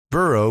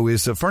Burrow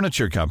is a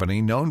furniture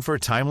company known for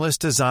timeless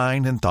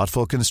design and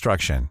thoughtful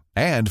construction,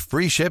 and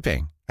free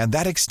shipping, and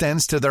that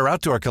extends to their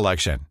outdoor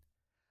collection.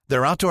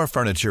 Their outdoor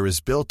furniture is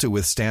built to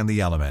withstand the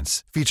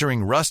elements,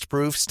 featuring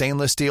rust-proof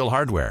stainless steel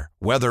hardware,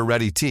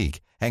 weather-ready teak,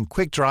 and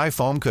quick-dry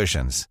foam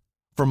cushions.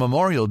 For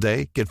Memorial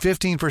Day, get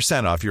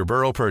 15% off your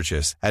Burrow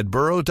purchase at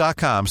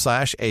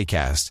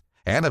burrow.com/ACAST,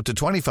 and up to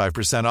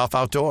 25% off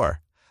outdoor.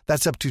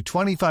 That's up to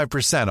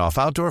 25% off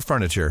outdoor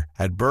furniture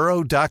at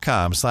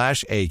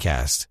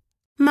burrow.com/ACAST.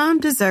 Mom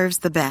deserves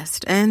the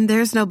best, and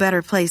there's no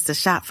better place to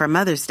shop for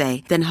Mother's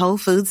Day than Whole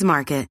Foods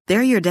Market.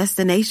 They're your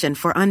destination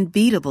for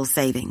unbeatable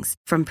savings,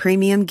 from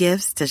premium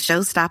gifts to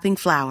show-stopping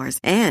flowers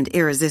and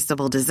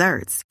irresistible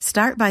desserts.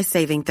 Start by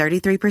saving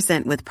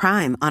 33% with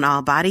Prime on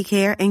all body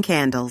care and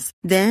candles.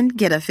 Then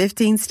get a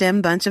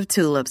 15-stem bunch of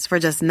tulips for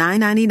just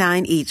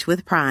 $9.99 each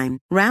with Prime.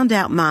 Round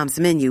out Mom's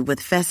menu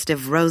with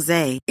festive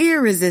rosé,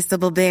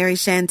 irresistible berry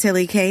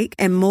chantilly cake,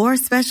 and more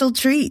special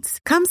treats.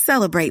 Come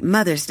celebrate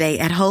Mother's Day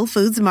at Whole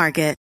Foods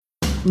Market.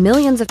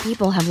 Millions of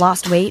people have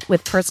lost weight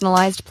with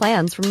personalized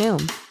plans from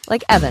Noom.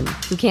 Like Evan,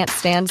 who can't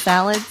stand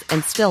salads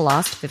and still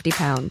lost 50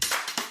 pounds.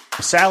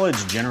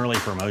 Salads generally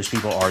for most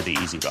people are the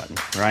easy button,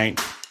 right?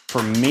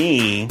 For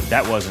me,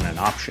 that wasn't an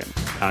option.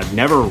 I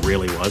never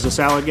really was a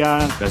salad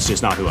guy. That's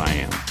just not who I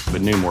am.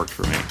 But Noom worked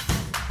for me.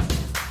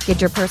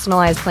 Get your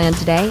personalized plan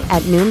today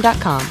at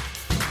Noom.com.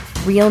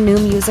 Real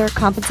Noom user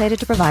compensated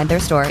to provide their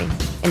story.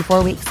 In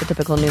 4 weeks, the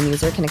typical Noom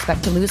user can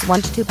expect to lose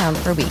 1 to 2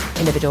 pounds per week.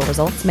 Individual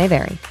results may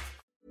vary.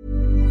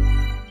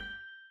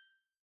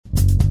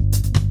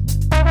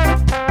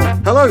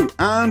 Hello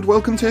and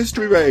welcome to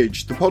History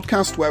Rage, the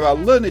podcast where our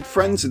learned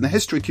friends in the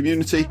history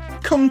community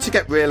come to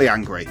get really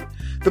angry.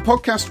 The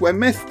podcast where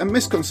myth and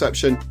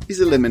misconception is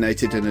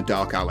eliminated in a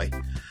dark alley.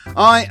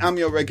 I am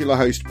your regular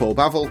host, Paul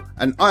Bavill,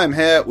 and I am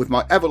here with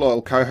my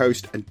ever-loyal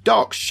co-host and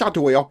dark,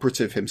 shadowy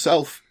operative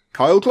himself,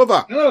 Kyle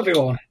Glover. Hello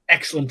everyone.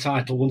 Excellent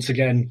title once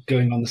again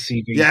going on the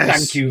CV. Yes.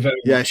 Thank you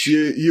very much. Yes,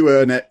 you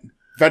earn it.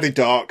 Very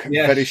dark,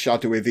 yes. Very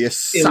shadowy, the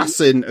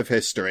assassin of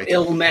history.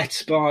 Ill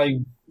met by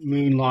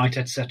moonlight,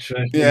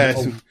 etc.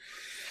 Yes.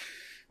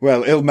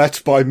 Well, ill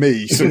met by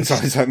me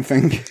sometimes, I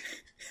think.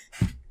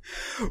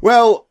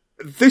 Well,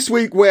 this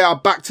week we are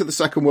back to the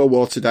Second World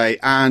War today,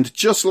 and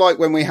just like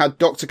when we had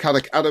Dr.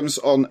 Caddick Adams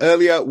on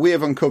earlier, we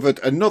have uncovered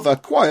another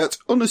quiet,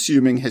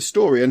 unassuming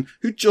historian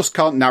who just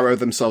can't narrow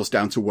themselves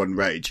down to one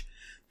rage.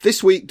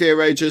 This week, dear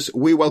Ragers,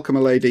 we welcome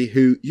a lady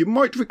who, you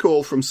might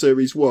recall from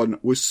Series 1,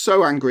 was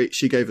so angry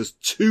she gave us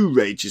 2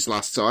 rages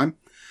last time.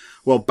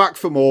 Well, back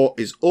for more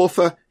is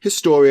author,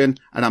 historian,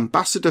 and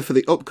ambassador for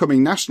the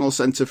upcoming National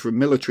Centre for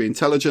Military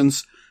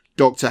Intelligence,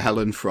 Dr.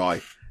 Helen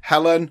Fry.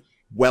 Helen,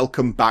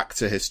 welcome back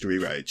to History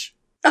Rage.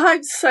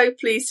 I'm so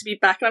pleased to be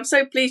back, and I'm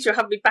so pleased you're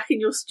having me back in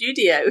your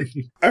studio.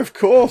 Of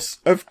course.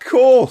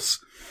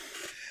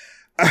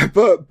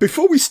 But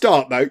before we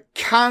start, though,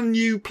 can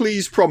you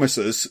please promise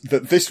us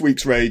that this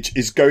week's Rage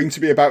is going to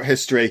be about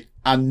history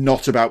and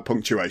not about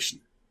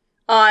punctuation?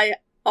 I,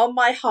 on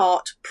my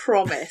heart,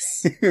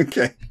 promise.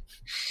 Okay.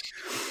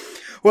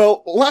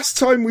 Well, last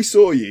time we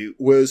saw you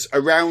was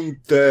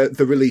around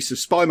the release of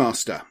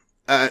Spymaster.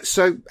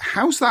 So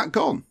how's that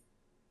gone?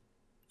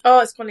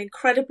 Oh, it's gone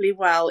incredibly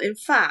well. In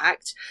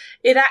fact,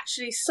 it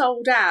actually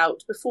sold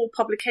out before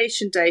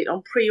publication date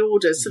on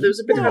pre-orders, so there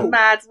was a bit of a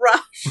mad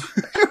rush.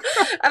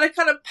 And I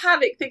kind of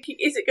panicked thinking,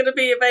 is it going to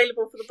be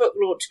available for the book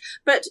launch?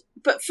 But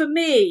for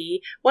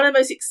me, one of the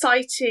most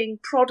exciting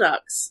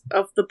products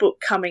of the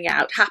book coming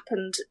out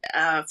happened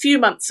a few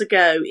months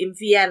ago in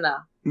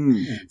Vienna.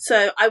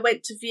 So I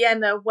went to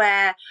Vienna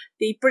where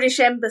the British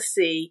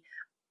Embassy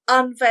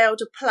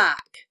unveiled a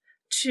plaque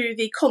to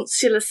the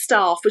consular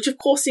staff, which of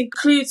course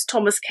includes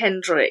Thomas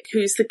Kendrick,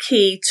 who's the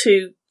key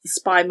to the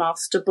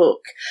Spymaster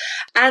book.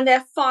 And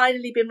they've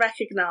finally been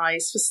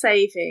recognised for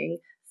saving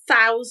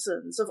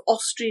thousands of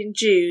Austrian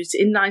Jews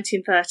in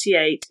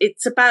 1938.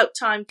 It's about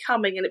time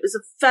coming, and it was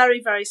a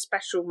very, very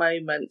special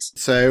moment.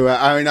 So,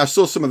 I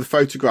saw some of the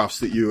photographs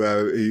that you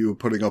were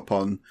putting up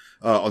on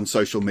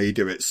social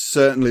media. It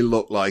certainly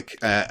looked like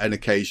an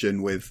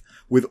occasion with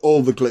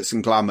all the glitz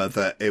and glamour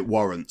that it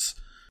warrants.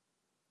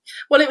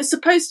 Well, it was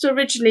supposed to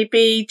originally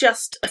be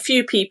just a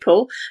few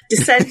people,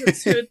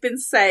 descendants who had been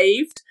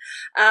saved,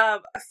 a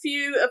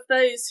few of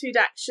those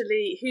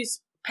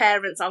whose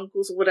parents,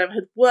 uncles or whatever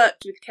had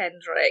worked with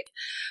Kendrick.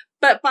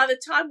 But by the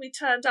time we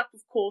turned up,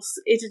 of course,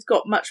 it had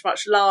got much,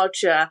 much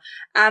larger.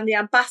 And the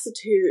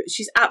ambassador,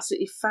 she's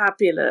absolutely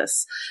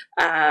fabulous,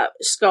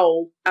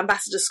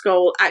 Ambassador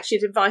Skoll, actually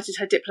had invited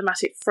her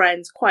diplomatic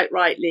friends, quite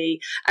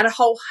rightly, and a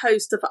whole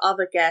host of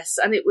other guests.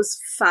 And it was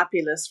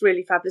fabulous,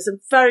 really fabulous,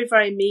 and very,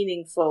 very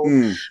meaningful,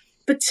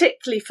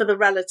 particularly for the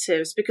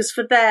relatives, because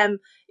for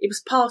them, it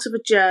was part of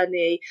a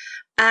journey.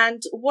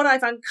 And what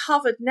I've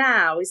uncovered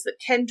now is that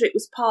Kendrick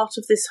was part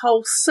of this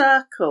whole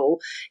circle.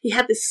 He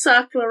had this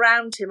circle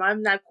around him.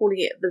 I'm now calling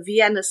it the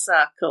Vienna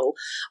Circle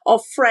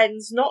of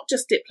friends, not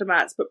just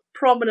diplomats, but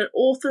prominent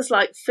authors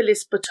like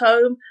Phyllis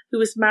Botome, who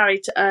was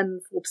married to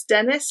Ernest Forbes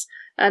Dennis.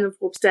 Ernest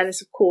Forbes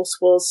Dennis, of course,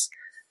 was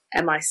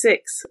MI6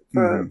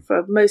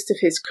 for most of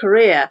his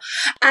career.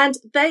 And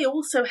they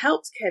also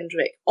helped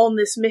Kendrick on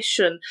this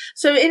mission.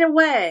 So in a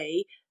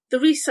way, the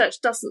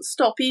research doesn't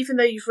stop, even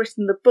though you've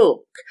written the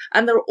book,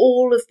 and there are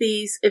all of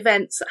these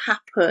events that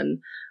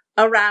happen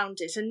around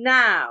it. And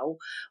now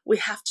we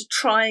have to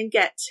try and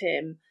get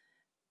him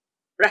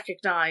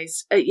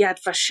recognised at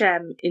Yad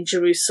Vashem in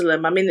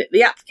Jerusalem. I mean,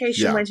 the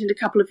application went in a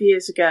couple of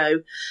years ago.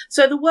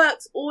 So the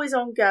work's always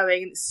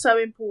ongoing, and it's so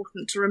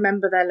important to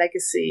remember their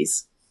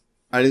legacies.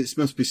 And it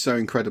must be so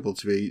incredible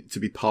to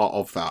be part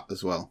of that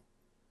as well.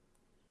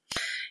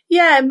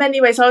 Yeah, in many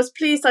ways. I was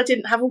pleased I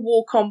didn't have a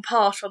walk-on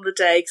part on the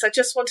day because I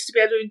just wanted to be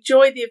able to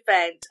enjoy the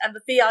event. And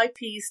the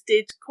VIPs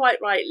did, quite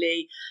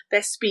rightly,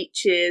 their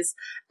speeches.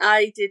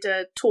 I did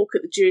a talk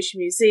at the Jewish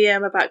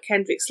Museum about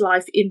Kendrick's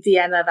life in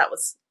Vienna. That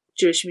was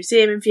Jewish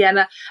Museum in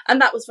Vienna.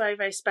 And that was very,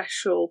 very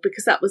special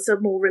because that was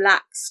a more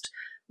relaxed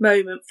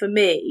moment for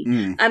me.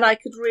 And I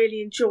could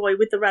really enjoy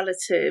with the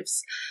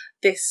relatives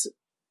this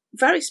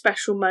very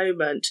special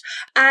moment.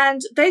 And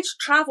they'd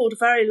travelled a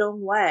very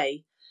long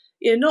way.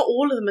 You know, not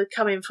all of them had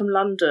come in from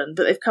London,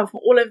 but they've come from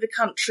all over the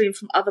country and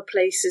from other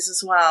places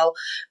as well.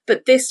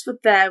 But this for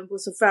them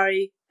was a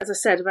very, as I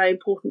said, a very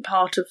important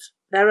part of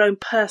their own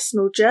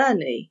personal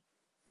journey.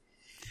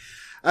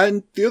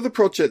 And the other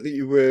project that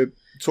you were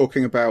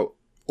talking about,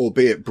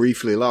 albeit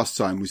briefly last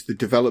time, was the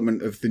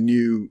development of the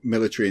new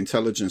Military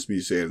Intelligence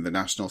Museum, the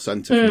National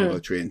Centre for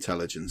Military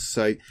Intelligence.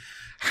 So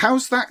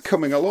how's that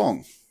coming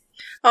along?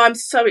 I'm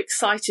so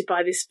excited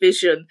by this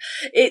vision.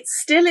 It's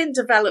still in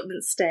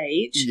development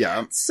stage.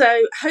 Yeah.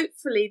 So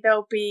hopefully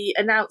there'll be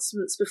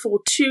announcements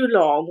before too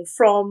long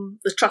from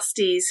the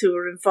trustees who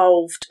are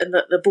involved and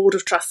the board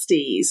of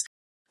trustees.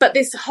 But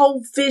this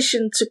whole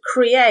vision to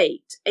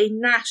create a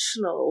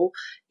national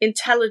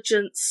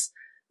intelligence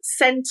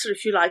centre,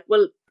 if you like,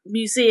 well,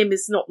 museum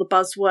is not the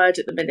buzzword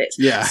at the minute.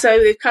 Yeah. So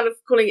they're kind of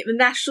calling it the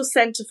National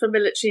Centre for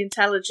Military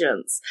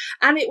Intelligence.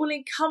 And it will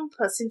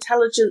encompass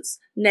intelligence,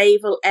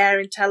 naval, air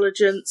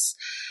intelligence,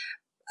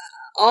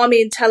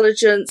 army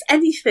intelligence,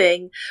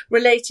 anything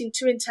relating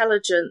to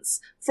intelligence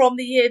from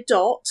the year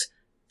dot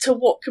to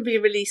what can be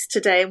released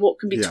today and what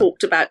can be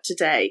talked about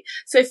today.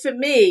 So for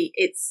me,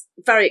 it's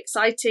very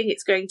exciting.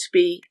 It's going to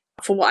be,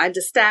 from what I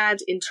understand,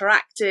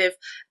 interactive,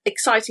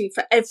 exciting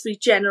for every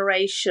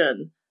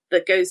generation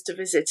that goes to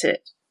visit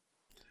it.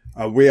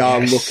 We are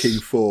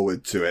looking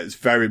forward to it. It's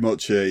very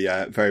much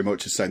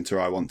a centre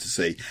I want to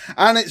see.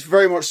 And it's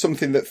very much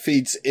something that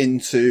feeds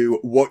into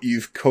what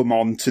you've come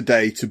on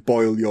today to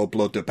boil your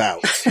blood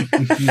about.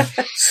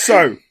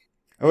 So,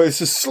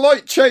 it's a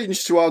slight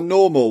change to our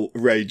normal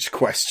rage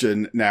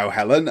question now,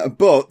 Helen,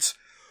 but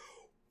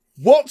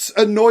what's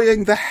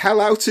annoying the hell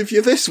out of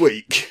you this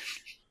week?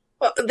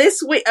 Well,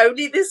 this week?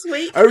 Only this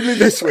week? Only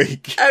this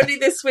week. Only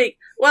this week.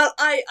 Well,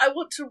 I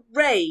want to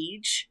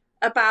rage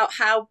about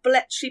how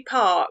Bletchley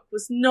Park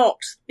was not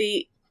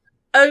the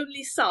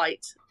only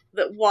site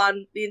that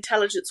won the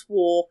intelligence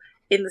war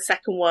in the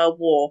Second World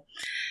War.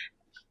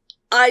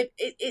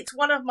 It's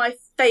one of my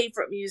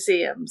favourite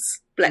museums,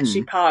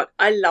 Bletchley Park.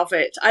 I love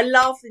it. I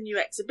love the new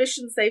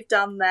exhibitions they've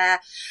done there.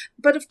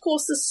 But of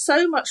course, there's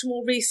so much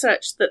more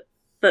research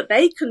that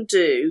they can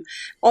do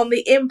on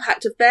the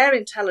impact of their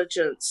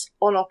intelligence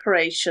on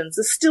operations.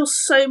 There's still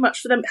so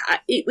much for them.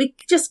 We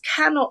just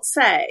cannot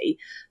say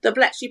that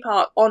Bletchley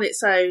Park on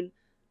its own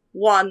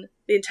won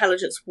the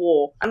intelligence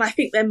war. And I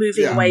think they're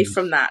moving away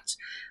from that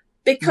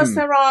because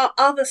there are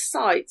other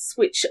sites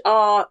which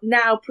are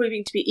now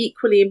proving to be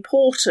equally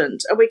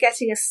important. And we're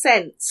getting a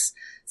sense,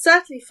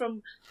 certainly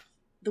from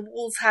the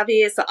Walls Have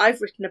Ears that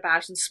I've written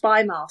about and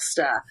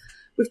Spymaster.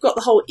 We've got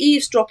the whole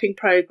eavesdropping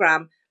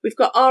programme. We've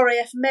got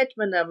RAF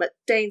Medmenham at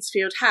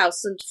Danesfield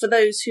House. And for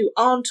those who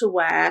aren't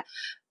aware,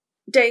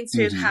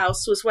 Danesfield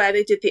House was where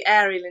they did the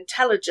aerial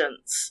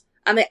intelligence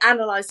and they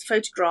analysed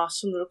photographs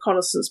from the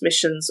reconnaissance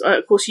missions.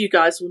 Of course, you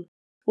guys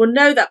will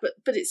know that,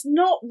 but it's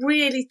not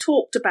really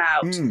talked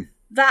about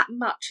that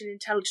much in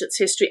intelligence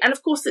history. And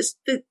of course,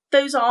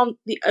 those aren't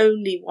the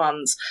only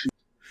ones.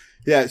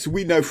 Yeah, so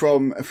we know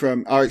from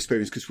our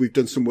experience, because we've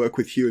done some work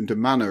with Hewenden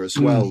Manor as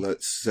well,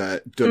 that's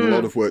done a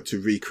lot of work to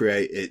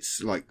recreate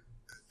its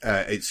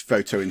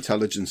photo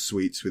intelligence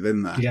suites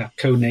within there. Yeah,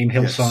 codename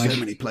Hillside. Yeah, so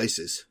many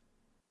places.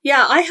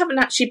 Yeah, I haven't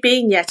actually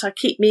been yet. I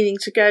keep meaning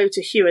to go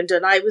to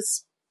Hewenden. I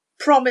was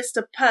promised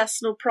a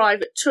personal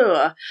private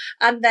tour,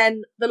 and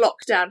then the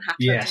lockdown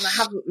happened, and I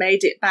haven't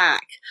made it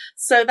back.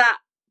 So that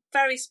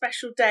very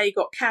special day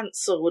got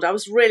cancelled. I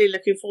was really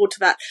looking forward to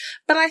that.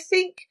 But I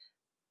think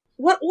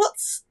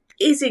what's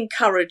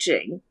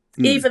encouraging,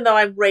 even though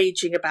I'm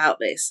raging about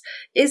this,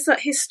 is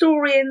that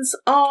historians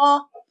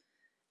are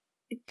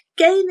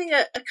gaining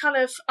a kind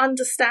of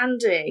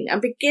understanding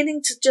and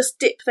beginning to just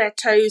dip their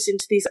toes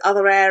into these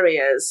other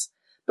areas.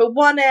 But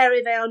one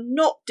area they are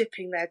not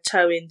dipping their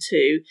toe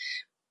into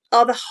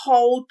are the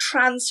whole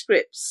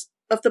transcripts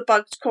of the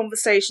bugged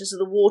conversations of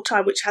the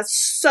wartime, which has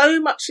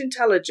so much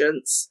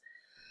intelligence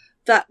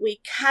that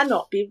we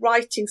cannot be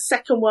writing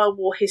Second World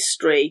War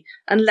history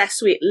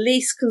unless we at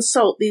least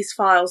consult these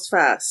files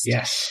first.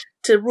 Yes.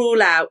 To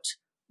rule out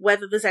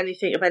whether there's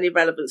anything of any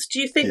relevance. Do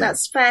you think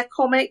that's fair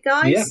comment,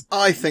 guys? Yeah.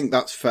 I think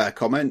that's fair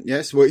comment,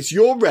 yes. Well, it's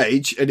your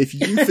rage, and if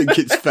you think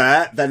it's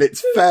fair, then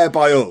it's fair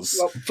by us.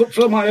 Well,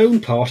 for my own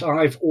part,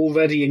 I've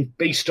already,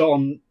 based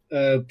on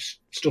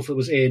stuff that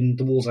was in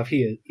The Walls Have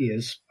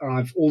Ears,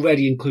 I've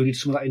already included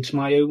some of that into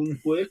my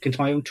own work,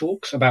 into my own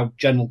talks about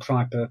General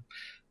Kreiper,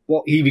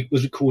 what he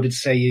was recorded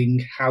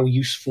saying, how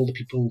useful the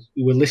people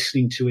who were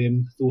listening to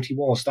him thought he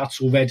was.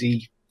 That's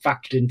already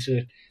factored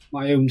into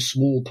my own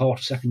small part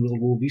of Second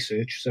World War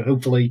research. So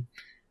hopefully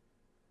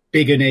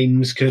bigger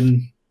names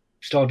can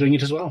start doing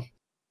it as well.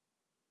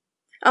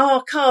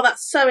 Oh, Carl,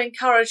 that's so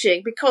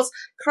encouraging, because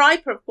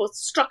Kreiper, of course,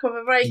 struck up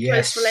a very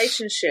close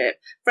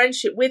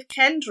friendship with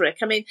Kendrick.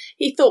 I mean,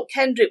 he thought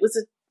Kendrick was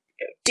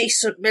a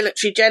decent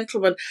military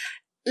gentleman,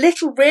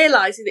 little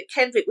realising that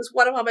Kendrick was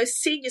one of our most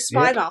senior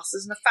spy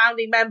masters and a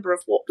founding member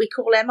of what we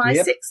call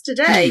MI6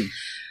 today.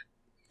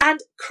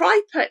 And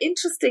Kreiper,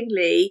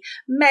 interestingly,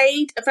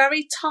 made a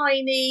very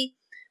tiny,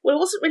 well, it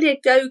wasn't really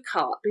a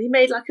go-kart, but he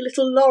made like a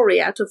little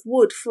lorry out of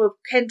wood for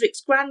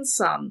Kendrick's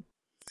grandson.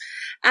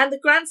 And the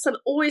grandson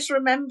always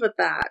remembered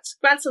that.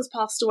 Grandson's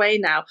passed away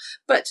now,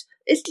 but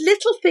it's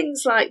little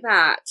things like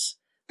that,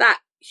 that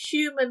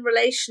human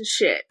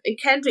relationship.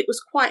 And Kendrick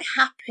was quite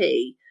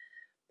happy.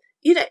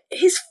 You know,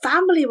 his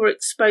family were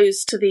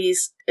exposed to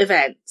these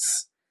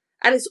events,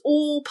 and it's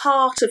all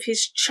part of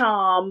his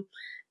charm.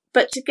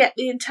 But to get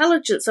the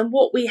intelligence and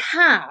what we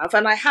have,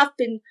 and I have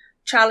been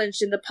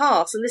challenged in the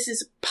past, and this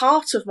is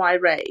part of my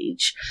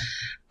rage.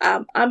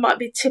 I might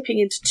be tipping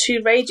into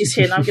two rages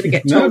here, and I'm going to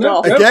get told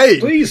off. Again,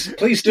 please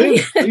do,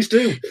 please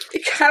do.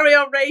 Carry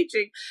on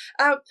raging.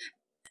 I've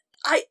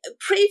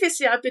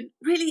been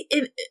really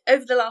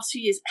over the last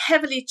few years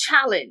heavily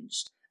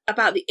challenged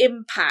about the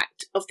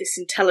impact of this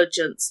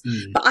intelligence.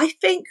 But I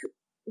think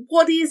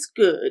what is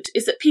good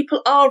is that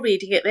people are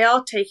reading it, they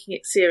are taking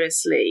it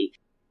seriously,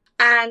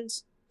 and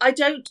I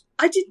didn't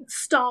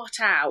start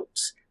out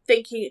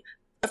thinking,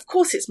 of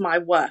course it's my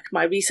work,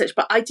 my research,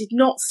 but I did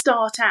not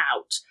start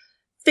out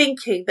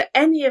thinking that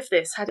any of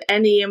this had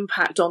any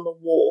impact on the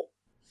war.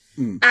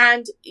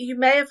 And you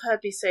may have heard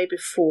me say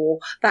before,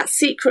 that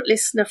secret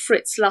listener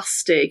Fritz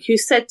Lustig, who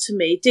said to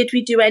me, did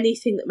we do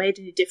anything that made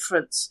any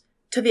difference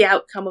to the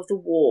outcome of the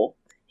war?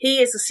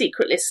 He is a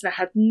secret listener,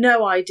 had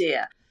no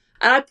idea.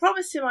 And I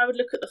promised him I would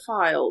look at the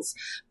files.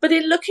 But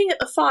in looking at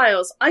the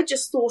files, I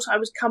just thought I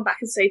would come back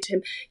and say to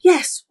him,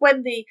 yes,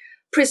 when the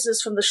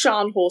prisoners from the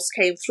Scharnhorst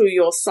came through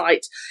your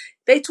site,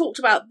 they talked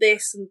about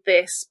this and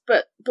this,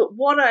 but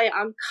what I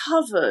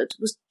uncovered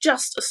was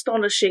just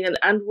astonishing and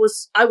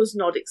I was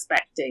not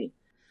expecting.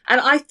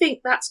 And I think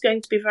that's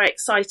going to be very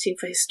exciting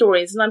for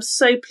historians. And I'm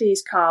so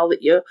pleased, Carl,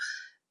 that you're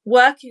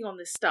working on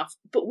this stuff.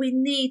 But we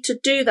need to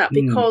do that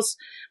because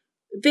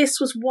this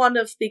was one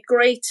of the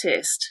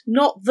greatest,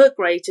 not the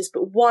greatest,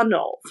 but one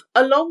of,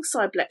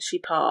 alongside Bletchley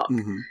Park.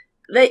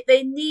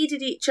 They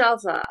needed each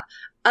other,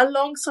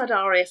 alongside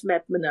RAF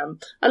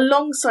Medmenham,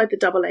 alongside the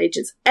double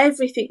agents.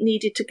 Everything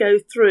needed to go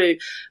through.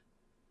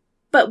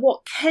 But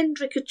what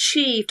Kendrick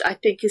achieved, I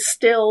think, is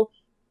still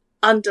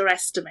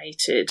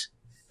underestimated,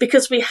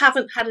 because we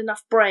haven't had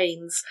enough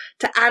brains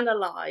to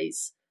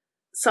analyse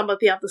some of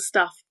the other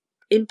stuff.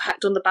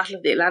 Impact on the Battle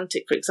of the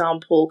Atlantic, for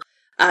example,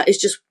 is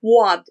just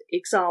one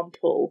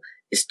example.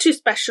 It's too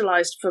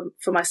specialised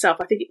for myself.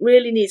 I think it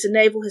really needs a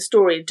naval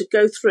historian to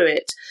go through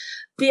it.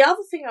 The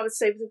other thing I would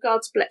say with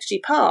regard to Bletchley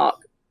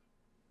Park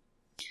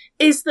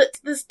is that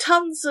there's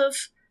tons of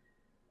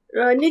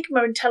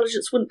enigma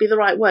intelligence wouldn't be the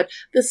right word.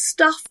 There's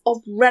stuff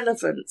of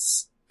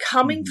relevance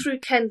coming through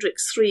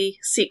Kendrick's 3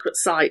 secret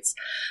sites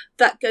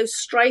that goes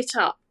straight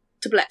up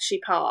to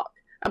Bletchley Park.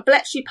 And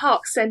Bletchley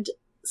Park sent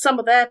some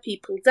of their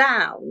people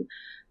down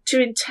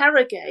to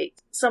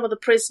interrogate some of the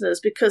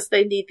prisoners because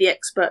they need the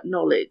expert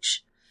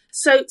knowledge.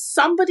 So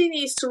somebody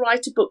needs to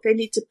write a book. They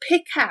need to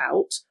pick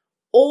out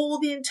all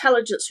the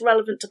intelligence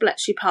relevant to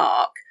Bletchley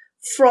Park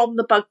from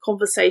the bug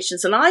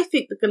conversations. And I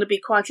think there are going to be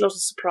quite a lot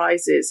of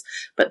surprises.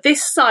 But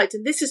this site,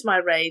 and this is my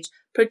rage,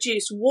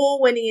 produced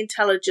war-winning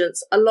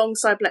intelligence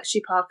alongside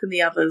Bletchley Park and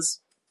the others.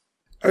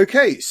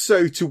 Okay,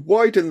 so to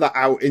widen that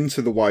out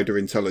into the wider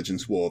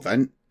intelligence war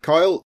then,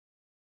 Kyle?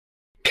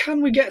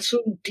 Can we get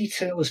some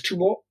detail as to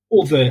what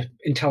other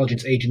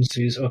intelligence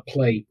agencies are at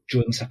play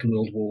during the Second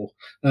World War,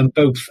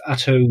 both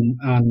at home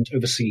and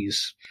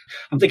overseas?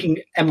 I'm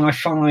thinking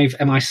MI5,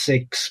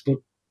 MI6, but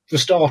for a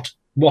start,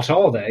 what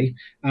are they,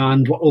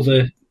 and what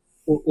other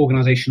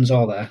organisations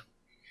are there?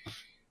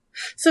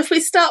 So if we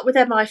start with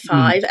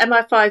MI5,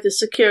 MI5, the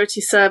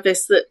security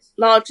service that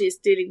largely is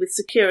dealing with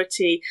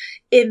security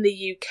in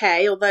the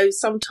UK, although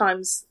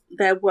sometimes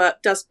their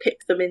work does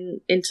pick them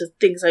into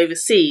things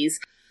overseas.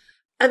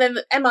 And then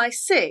the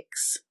MI6,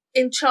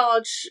 in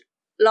charge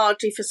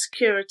largely for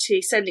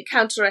security, sending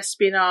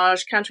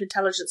counter-espionage,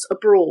 counterintelligence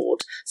abroad.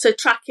 So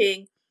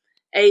tracking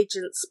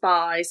agents,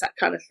 spies, that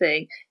kind of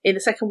thing. In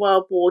the Second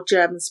World War,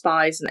 German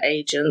spies and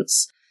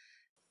agents.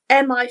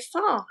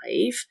 MI5,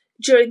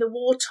 during the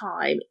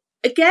wartime,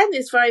 again,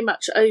 is very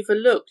much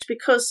overlooked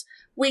because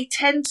we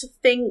tend to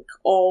think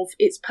of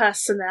its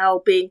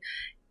personnel being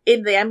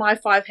in the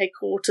MI5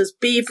 headquarters,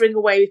 beavering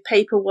away with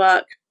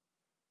paperwork.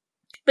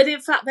 But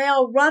in fact, they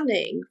are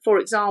running, for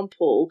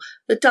example,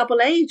 the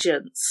double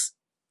agents.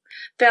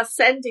 They are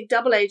sending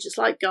double agents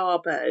like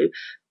Garbo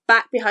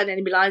back behind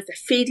enemy lines. They're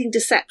feeding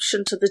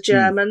deception to the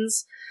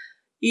Germans.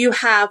 You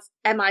have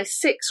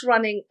MI6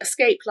 running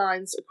escape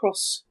lines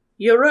across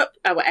Europe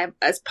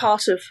as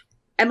part of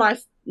MI9,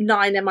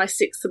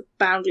 MI6. The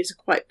boundaries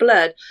are quite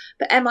blurred,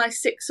 but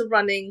MI6 are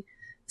running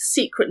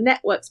secret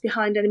networks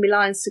behind enemy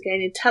lines to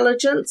gain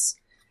intelligence.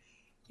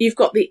 You've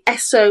got the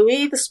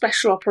SOE, the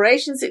Special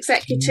Operations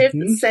Executive,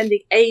 that's sending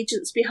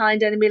agents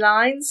behind enemy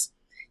lines.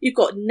 You've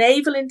got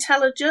naval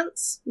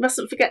intelligence.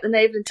 Mustn't forget the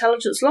naval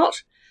intelligence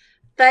lot.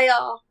 They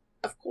are,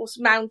 of course,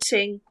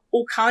 mounting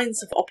all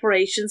kinds of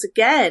operations,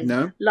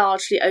 again,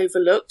 largely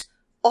overlooked.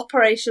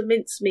 Operation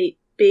Mincemeat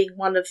being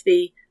one of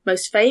the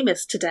most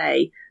famous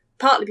today,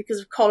 partly because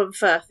of Colin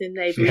Firth in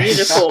naval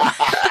uniform.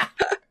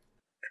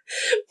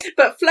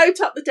 But float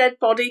up the dead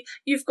body.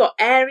 You've got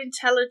air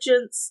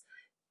intelligence.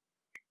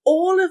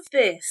 All of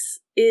this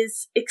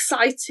is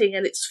exciting,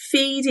 and it's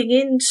feeding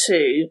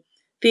into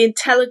the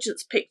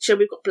intelligence picture.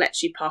 We've got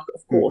Bletchley Park,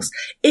 of course.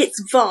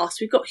 It's vast.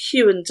 We've got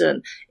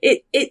Hughenden.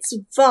 It's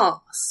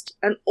vast.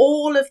 And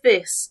all of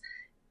this,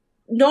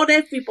 not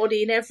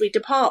everybody in every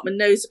department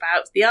knows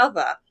about the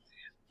other,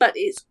 but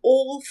it's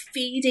all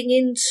feeding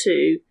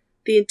into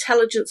the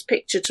intelligence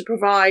picture to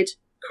provide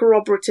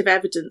corroborative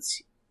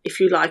evidence, if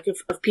you like,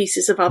 of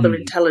pieces of other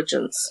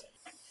intelligence.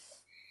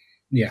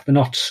 Yeah, they're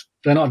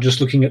not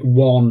just looking at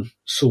one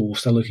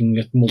source, they're looking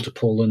at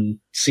multiple and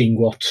seeing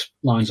what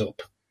lines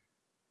up.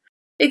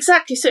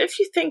 Exactly. So if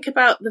you think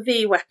about the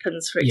V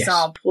weapons, for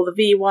example, the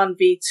V1,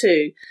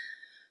 V2,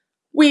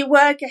 we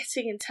were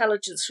getting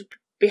intelligence from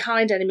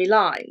behind enemy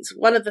lines.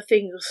 One of the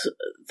things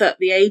that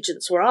the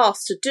agents were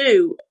asked to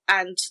do,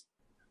 and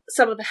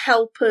some of the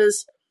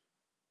helpers,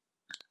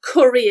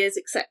 couriers,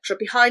 etc.,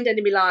 behind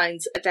enemy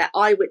lines, they're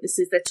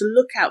eyewitnesses, they're to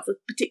look out for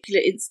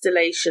particular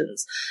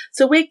installations.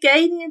 So we're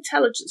gaining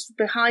intelligence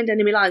from behind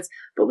enemy lines,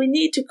 but we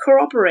need to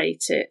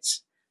corroborate it.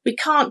 We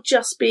can't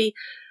just be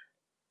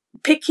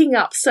picking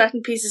up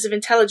certain pieces of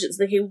intelligence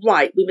and thinking,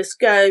 right, we must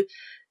go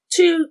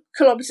 2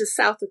 kilometres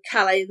south of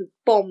Calais and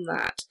bomb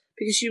that,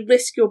 because you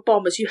risk your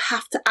bombers. You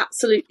have to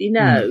absolutely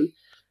know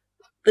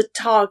the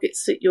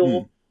targets that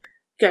you're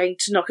going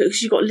to knock at,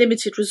 because you've got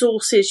limited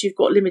resources, you've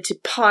got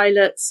limited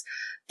pilots.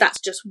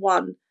 That's just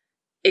one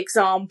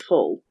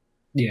example.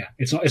 Yeah,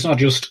 it's not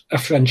just a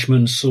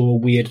Frenchman saw a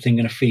weird thing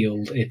in a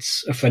field.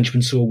 It's a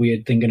Frenchman saw a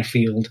weird thing in a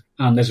field,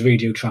 and there's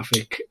radio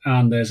traffic,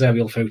 and there's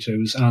aerial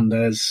photos, and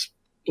there's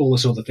all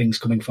this other things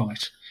coming from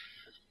it.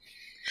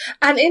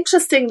 And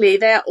interestingly,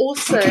 they're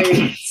also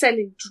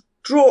sending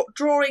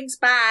drawings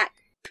back,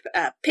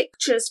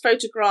 pictures,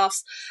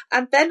 photographs,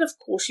 and then, of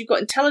course, you've got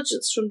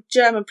intelligence from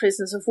German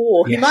prisoners of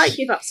war who might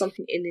give up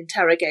something in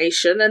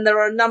interrogation, and there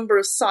are a number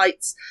of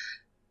sites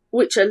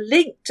which are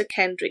linked to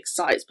Kendrick's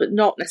sites, but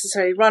not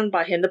necessarily run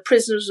by him, the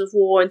Prisoners of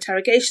War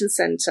Interrogation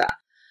Centre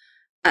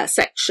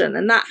section,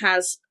 and that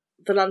has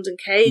the London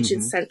Cage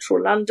in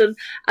central London,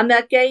 and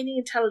they're gaining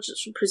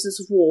intelligence from prisoners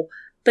of war.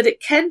 But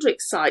at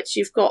Kendrick's sites,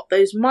 you've got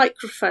those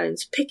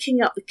microphones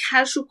picking up the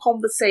casual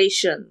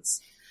conversations.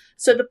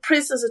 So the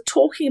prisoners are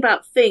talking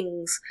about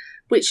things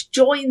which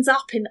joins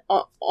up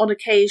on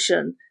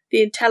occasion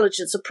the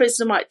intelligence. A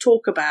prisoner might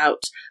talk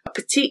about a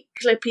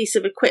particular piece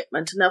of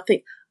equipment, and they'll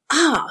think,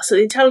 so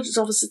the intelligence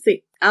officers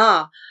think,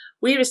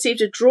 we received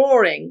a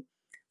drawing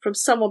from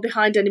someone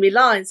behind enemy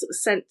lines that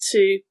was sent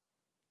to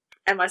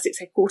MI6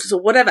 headquarters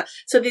or whatever.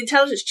 So the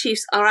intelligence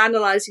chiefs are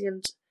analysing,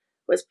 and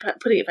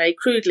putting it very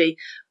crudely,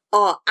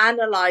 are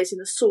analysing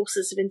the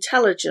sources of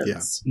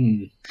intelligence.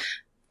 Yeah.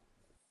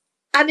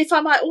 And if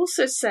I might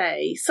also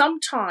say,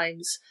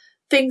 sometimes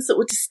things that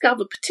were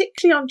discovered,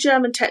 particularly on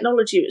German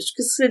technology, which was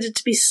considered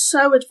to be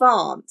so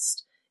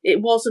advanced,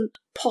 it wasn't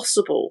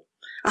possible.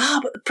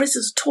 But the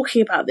prisoners are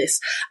talking about this,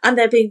 and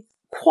they're being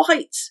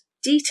quite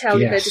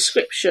detailed in their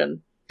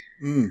description.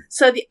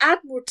 So the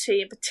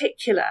Admiralty in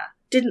particular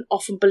didn't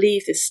often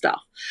believe this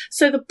stuff.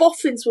 So the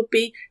boffins would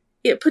be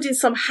put in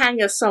some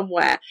hangar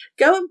somewhere,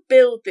 go and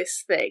build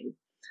this thing,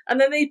 and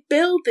then they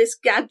build this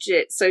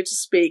gadget, so to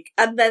speak,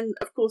 and then,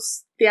 of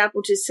course, the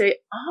Admiralty say,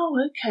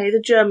 okay,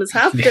 the Germans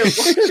have built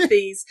one of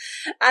these,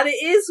 and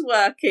it is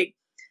working.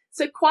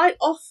 So quite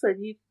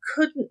often you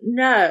couldn't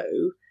know.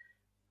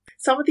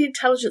 Some of the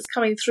intelligence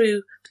coming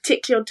through,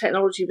 particularly on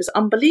technology, was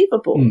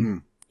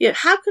unbelievable.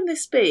 How can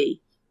this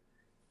be?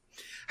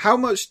 How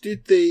much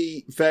did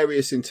the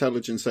various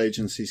intelligence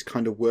agencies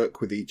kind of work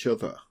with each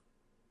other?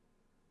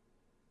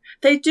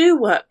 They do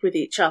work with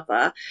each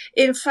other.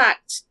 In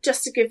fact,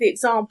 just to give the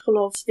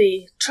example of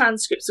the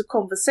transcripts of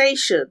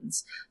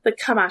conversations that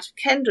come out of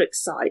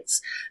Kendrick's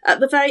sites, at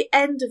the very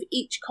end of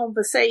each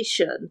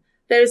conversation,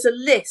 there is a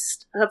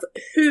list of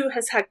who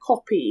has had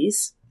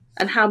copies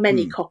and how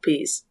many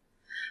copies.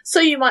 So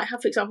you might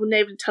have, for example,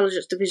 Naval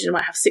Intelligence Division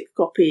might have 6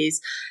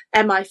 copies.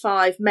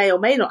 MI5 may or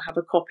may not have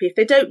a copy. If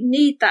they don't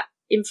need that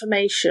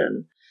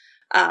information,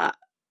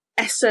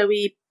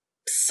 SOE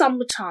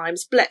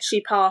sometimes, Bletchley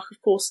Park, of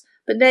course,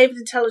 but naval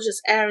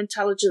intelligence, air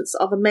intelligence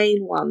are the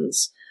main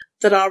ones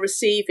that are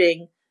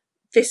receiving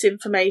this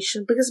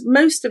information, because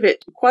most of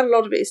it, quite a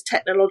lot of it, is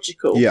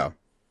technological. Yeah.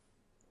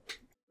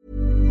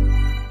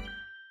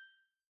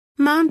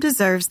 Mom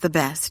deserves the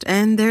best,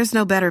 and there's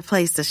no better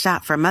place to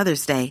shop for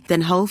Mother's Day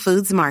than Whole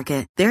Foods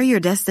Market. They're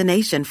your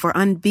destination for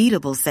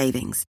unbeatable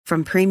savings,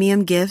 from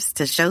premium gifts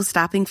to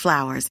show-stopping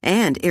flowers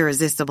and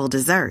irresistible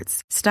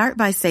desserts. Start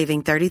by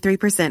saving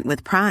 33%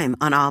 with Prime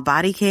on all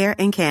body care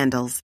and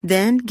candles.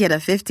 Then get a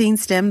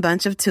 15-stem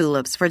bunch of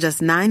tulips for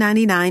just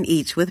 $9.99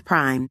 each with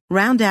Prime.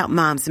 Round out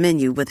Mom's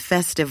menu with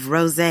festive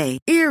rosé,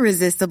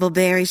 irresistible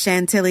berry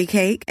chantilly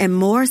cake, and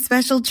more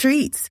special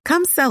treats.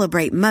 Come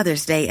celebrate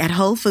Mother's Day at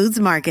Whole Foods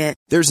Market.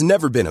 There's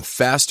never been a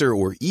faster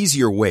or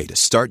easier way to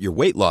start your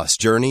weight loss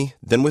journey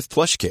than with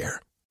PlushCare.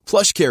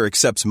 PlushCare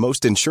accepts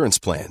most insurance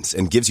plans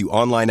and gives you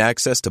online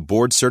access to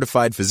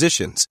board-certified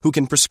physicians who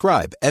can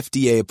prescribe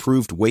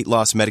FDA-approved weight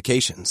loss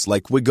medications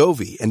like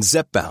Wegovy and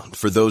Zepbound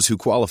for those who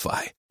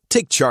qualify.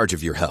 Take charge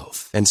of your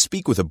health and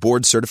speak with a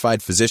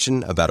board-certified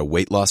physician about a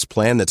weight loss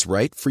plan that's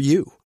right for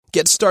you.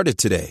 Get started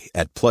today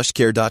at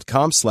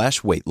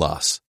plushcare.com/weight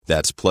loss.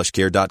 That's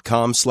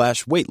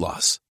plushcare.com/weight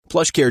loss.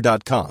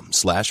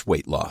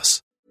 plushcare.com/weight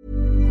loss.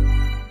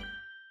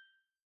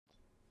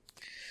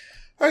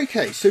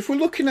 Okay, so if we're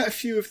looking at a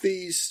few of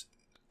these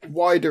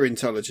wider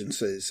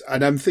intelligences,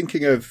 and I'm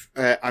thinking of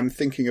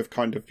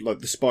kind of like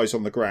the spies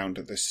on the ground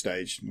at this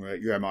stage,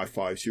 your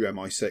MI5s, your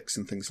MI6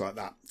 and things like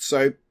that.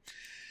 So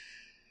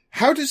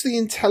how does the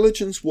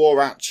intelligence war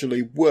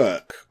actually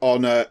work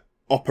on a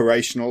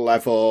operational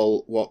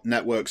level? What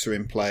networks are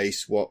in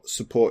place? What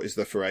support is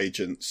there for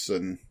agents?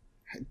 And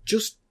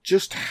just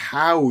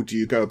how do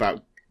you go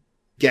about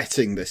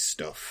getting this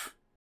stuff?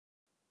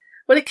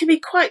 Well, it can be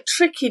quite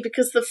tricky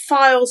because the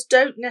files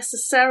don't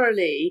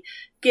necessarily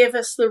give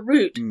us the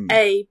route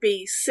A,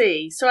 B,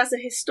 C. So as a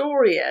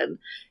historian,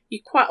 you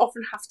quite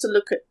often have to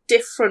look at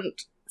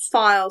different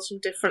files from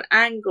different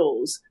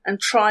angles and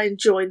try and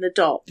join the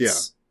dots. Yeah.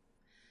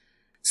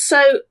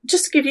 So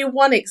just to give you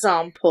one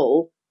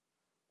example,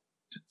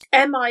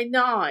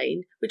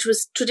 MI9, which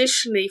was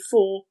traditionally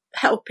for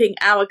helping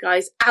our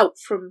guys out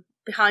from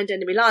behind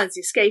enemy lines,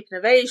 the escape and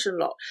evasion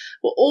lot,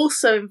 were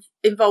also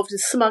involved in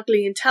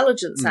smuggling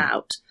intelligence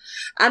out.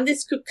 And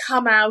this could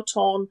come out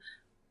on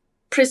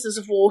prisoners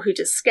of war who'd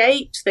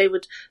escaped. They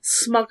would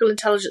smuggle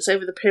intelligence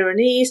over the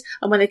Pyrenees,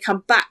 and when they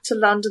come back to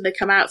London, they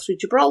come out through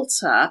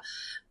Gibraltar.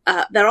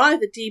 They're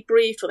either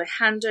debriefed or they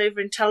hand over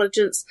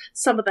intelligence.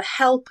 Some of the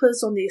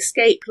helpers on the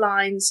escape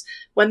lines,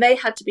 when they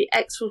had to be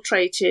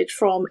exfiltrated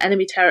from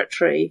enemy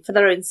territory for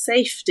their own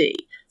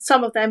safety,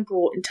 some of them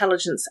brought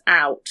intelligence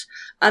out.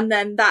 And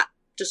then that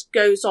just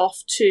goes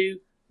off to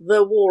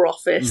the War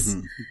Office,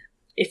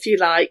 if you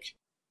like.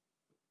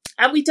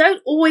 And we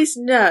don't always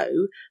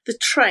know the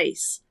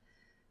trace.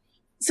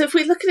 So if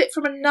we look at it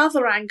from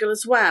another angle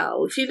as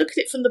well, if you look at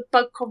it from the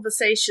bug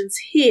conversations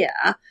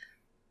here,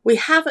 we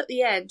have at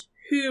the end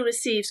who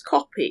receives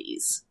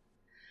copies,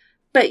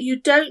 but you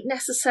don't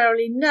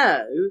necessarily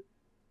know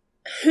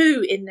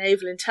who in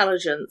naval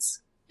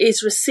intelligence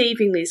is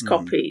receiving these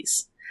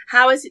copies.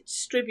 How is it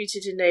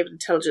distributed in naval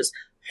intelligence?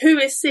 Who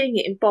is seeing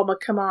it in Bomber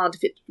Command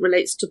if it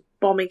relates to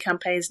bombing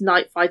campaigns,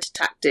 night fighter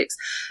tactics?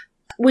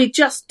 We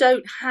just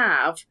don't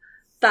have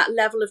that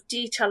level of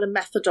detail and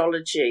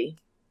methodology,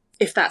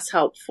 if that's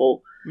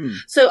helpful.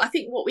 So I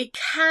think what we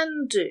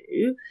can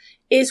do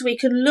is we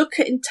can look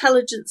at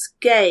intelligence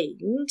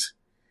gained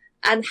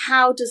and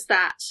how does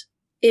that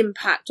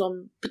impact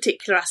on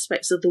particular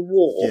aspects of the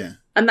war. Yeah.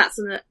 And that's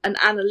an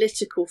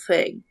analytical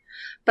thing.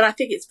 But I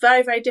think it's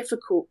very, very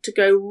difficult to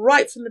go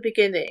right from the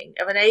beginning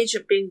of an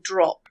agent being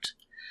dropped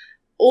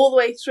all the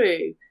way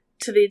through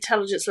to the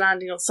intelligence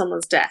landing on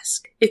someone's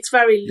desk. It's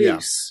very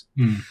loose.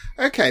 Yeah.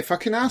 Okay, if I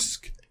can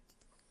ask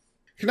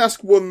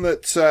one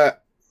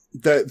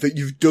that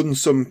you've done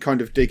some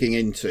kind of digging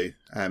into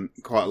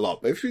quite a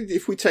lot. But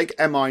if we take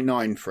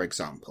MI9, for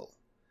example,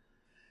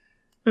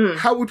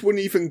 how would one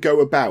even go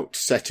about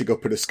setting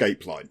up an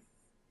escape line?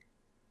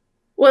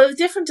 Well, the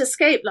different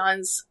escape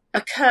lines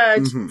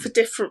occurred for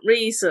different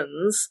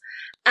reasons.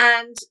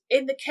 And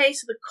in the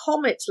case of the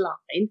Comet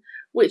line,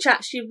 which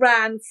actually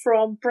ran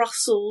from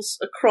Brussels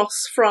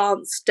across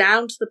France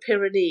down to the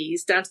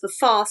Pyrenees, down to the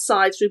far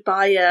side through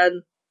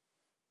Bayonne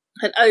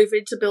and over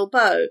into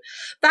Bilbao,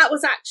 that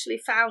was actually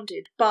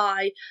founded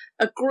by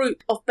a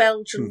group of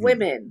Belgian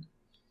women.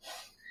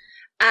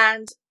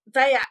 And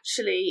they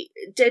actually,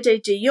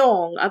 Dédé de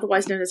Jong,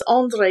 otherwise known as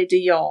André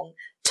de Jong,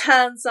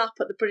 turns up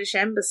at the British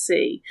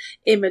Embassy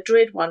in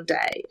Madrid one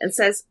day and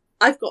says,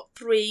 I've got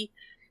 3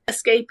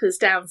 escapers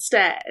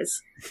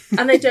downstairs.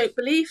 And they don't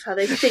believe her.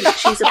 They think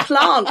she's a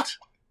plant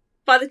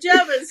by the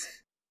Germans.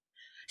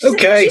 She's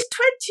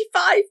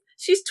 25.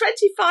 She's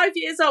 25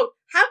 years old.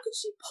 How could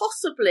she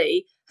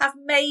possibly have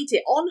made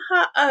it on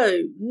her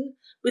own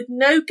with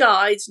no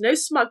guides, no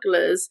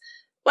smugglers?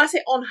 Well, I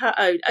say on her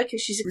own. Okay,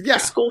 she's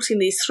escorting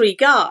these 3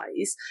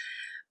 guys.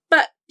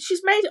 But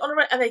she's made it on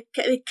her own, and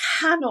they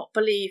cannot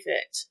believe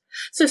it.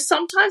 So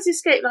sometimes the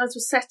escape lines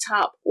were set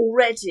up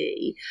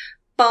already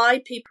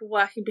by people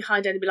working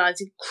behind enemy lines,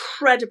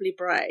 incredibly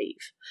brave.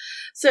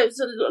 So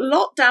it's a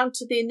lot down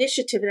to the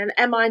initiative, and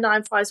then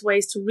MI9 finds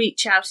ways to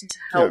reach out and to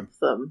help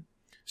them.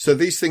 So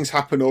these things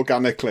happen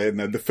organically, and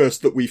then the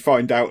first that we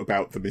find out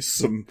about them is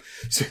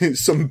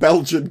some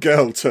Belgian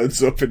girl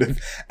turns up in an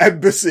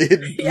embassy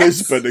in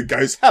Lisbon and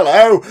goes,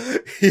 "Hello."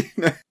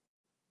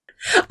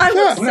 I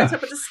want to set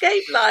up an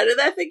escape line, and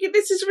they're thinking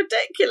this is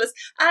ridiculous.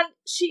 And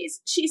she's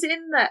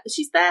in there.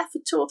 She's there for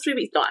 2 or 3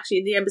 weeks, not actually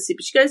in the embassy,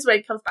 but she goes away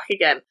and comes back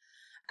again.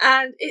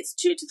 And it's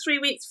 2 to 3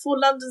 weeks before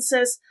London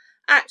says,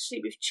 "Actually,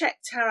 we've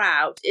checked her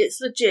out.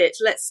 It's legit.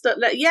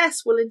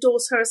 Yes, we'll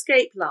endorse her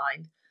escape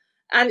line."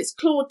 And it's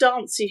Claude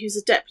Dancy, who's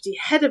the deputy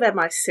head of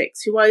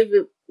MI6, who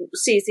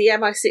oversees the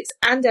MI6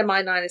 and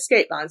MI9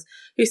 escape lines,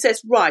 who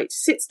says, right,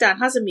 sits down,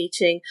 has a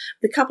meeting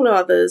with a couple of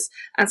others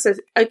and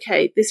says,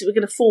 okay, we're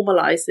going to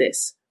formalise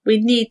this. We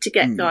need to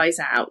get guys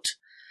out.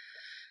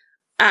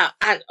 And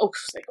of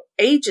course, they've got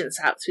agents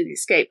out through the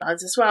escape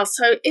lines as well.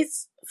 So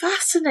it's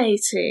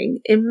fascinating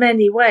in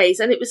many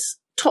ways. And it was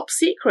top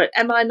secret.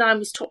 MI9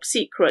 was top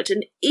secret.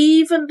 And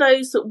even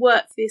those that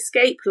worked for the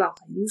escape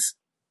lines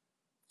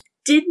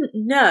didn't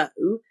know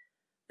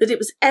that it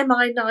was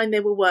MI9 they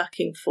were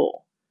working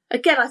for.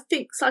 Again, I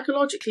think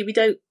psychologically we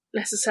don't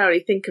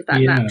necessarily think of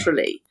that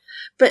naturally,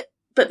 but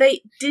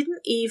they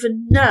didn't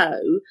even know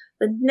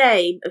the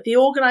name of the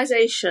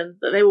organisation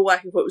that they were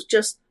working for. It was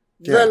just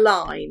the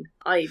line,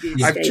 i.e. the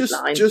escape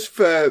line. Just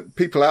for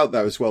people out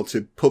there as well,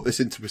 to put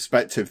this into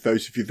perspective,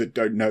 those of you that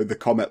don't know the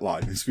Comet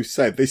line, as we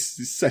said, this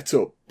is set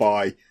up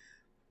by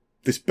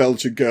this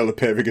Belgian girl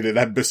appearing in an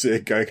embassy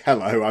and going,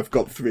 "Hello, I've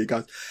got 3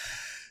 guys."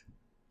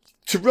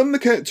 To run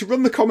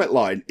the Comet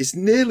line is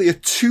nearly a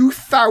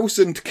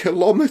 2,000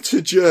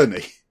 kilometre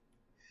journey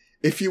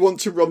if you want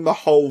to run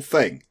the whole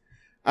thing.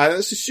 And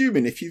that's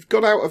assuming if you've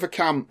got out of a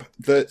camp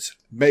that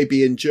may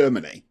be in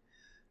Germany,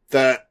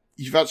 that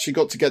you've actually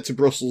got to get to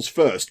Brussels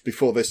first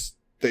before this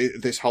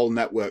whole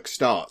network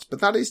starts.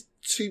 But that is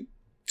to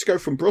go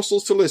from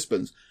Brussels to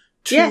Lisbon,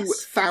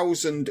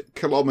 2,000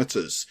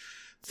 kilometres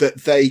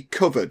that they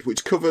covered,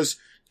 which covers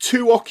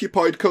 2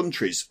 occupied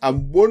countries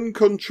and 1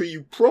 country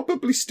you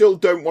probably still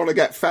don't want to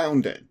get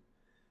found in.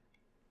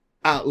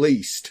 At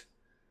least.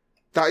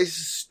 That is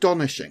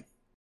astonishing.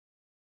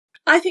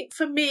 I think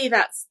for me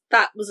that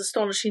was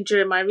astonishing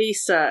during my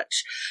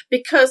research,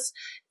 because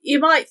you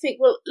might think,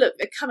 well, look,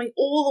 they're coming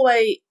all the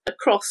way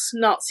across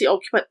Nazi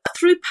occupied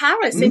through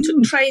Paris. They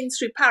took trains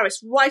through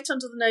Paris, right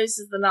under the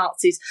noses of the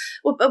Nazis.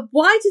 Well, but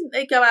why didn't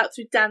they go out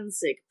through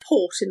Danzig,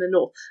 port in the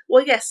north?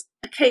 Well, yes,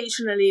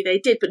 occasionally they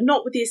did, but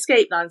not with the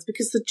escape lines,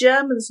 because the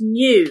Germans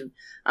knew,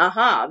 they're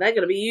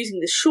going to be using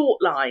the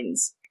short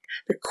lines.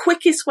 The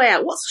quickest way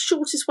out. What's the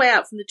shortest way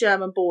out from the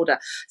German border?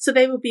 So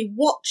they would be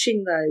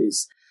watching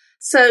those.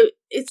 So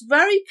it's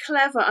very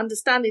clever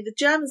understanding. The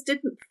Germans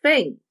didn't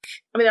think,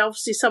 I mean,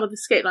 obviously some of the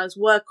escape lines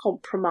were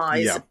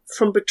compromised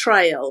from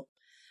betrayal.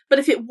 But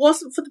if it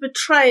wasn't for the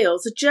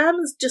betrayals, the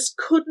Germans just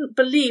couldn't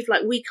believe,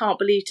 like we can't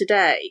believe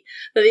today,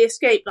 that the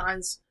escape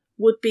lines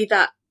would be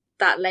that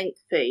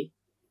lengthy.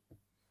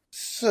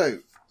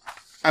 So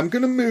I'm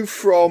going to move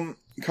from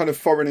kind of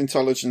foreign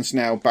intelligence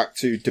now back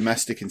to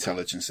domestic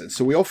intelligence. And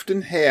so we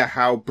often hear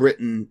how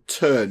Britain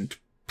turned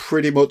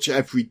pretty much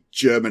every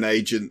German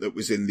agent that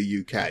was in the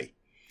UK.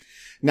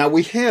 Now,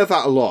 we hear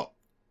that a lot.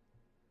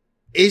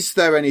 Is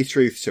there any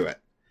truth to it?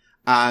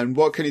 And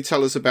what can you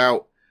tell us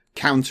about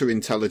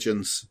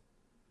counterintelligence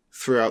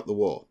throughout the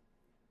war?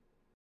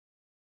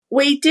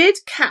 We did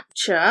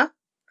capture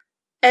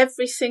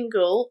every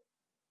single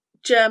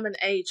German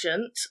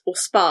agent or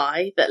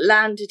spy that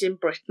landed in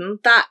Britain.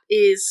 That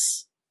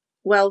is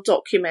well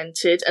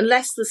documented,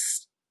 unless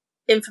there's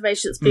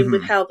information that's been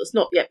withheld that's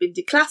not yet been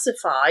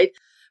declassified.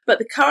 But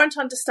the current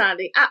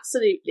understanding,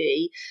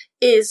 absolutely,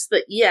 is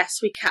that, yes,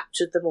 we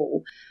captured them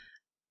all.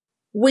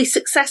 We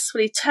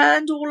successfully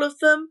turned all of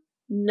them?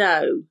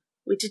 No,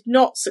 we did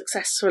not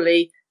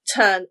successfully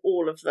turn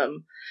all of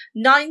them.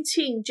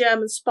 19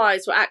 German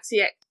spies were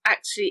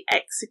actually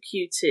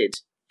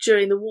executed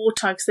during the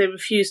wartime because they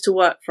refused to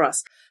work for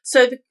us.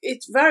 So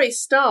it's very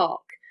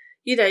stark.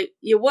 You know,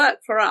 you work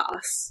for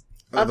us.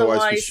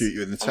 Otherwise we shoot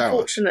you in the tower.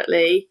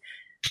 Unfortunately.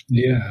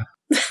 Yeah.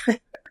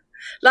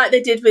 Like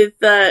they did with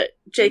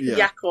Jacob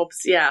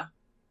Jacobs,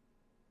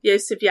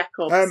 Joseph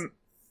Jacobs.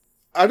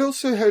 I'd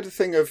also heard a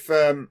thing of,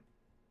 and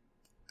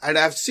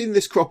I've seen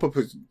this crop up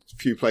a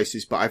few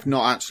places, but I've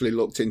not actually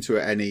looked into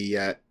it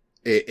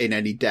in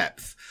any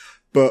depth.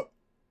 But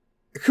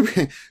could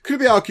it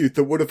be argued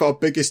that one of our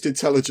biggest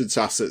intelligence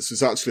assets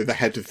was actually the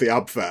head of the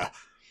Abwehr,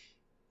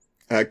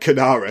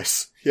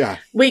 Canaris? Yeah.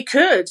 We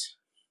could,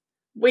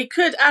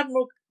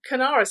 Admiral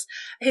Canaris.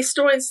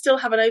 Historians still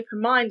have an open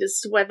mind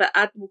as to whether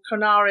Admiral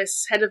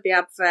Canaris, head of the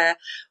Abwehr,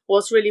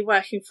 was really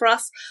working for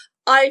us.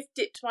 I've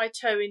dipped my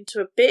toe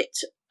into a bit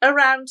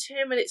around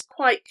him, and it's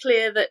quite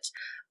clear that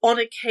on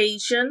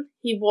occasion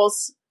he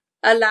was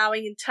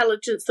allowing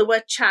intelligence. There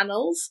were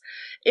channels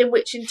in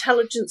which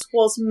intelligence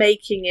was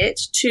making it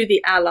to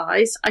the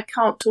Allies. I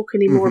can't talk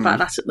any more about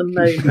that at the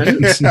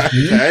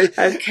moment.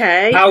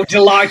 Okay. How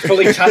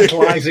delightfully,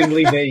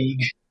 tantalisingly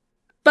vague.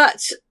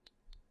 But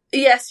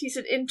yes, he's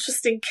an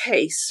interesting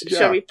case,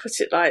 shall we put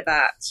it like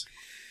that?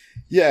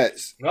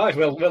 Yes. Right,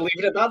 we'll leave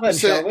it at that then,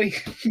 shall we?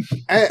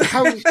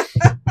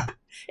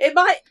 It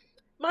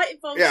might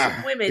involve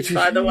some women,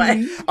 by the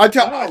way.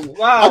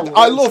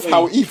 I love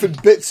how even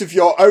bits of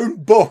your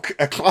own book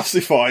are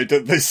classified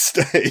at this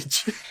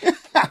stage.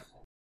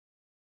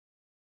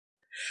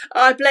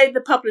 I blame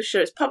the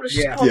publisher. It's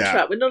publisher's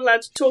contract. We're not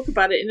allowed to talk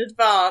about it in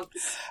advance.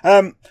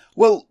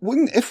 Well,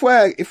 if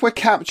we're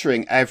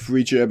capturing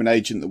every German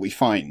agent that we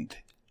find,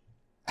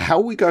 how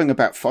are we going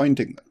about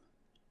finding them?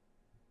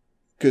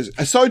 Because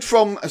aside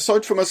from as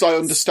I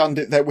understand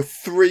it, there were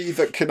 3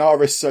 that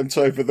Canaris sent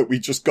over that we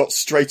just got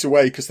straight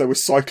away because they were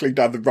cycling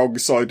down the wrong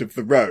side of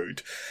the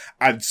road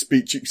and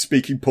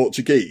speaking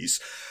Portuguese.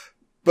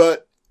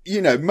 But,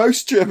 you know,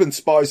 most German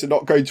spies are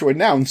not going to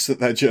announce that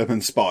they're German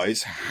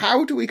spies.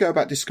 How do we go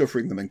about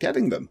discovering them and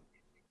getting them?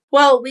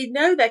 Well, we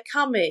know they're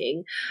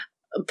coming,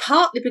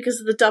 partly because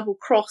of the double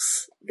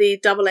cross, the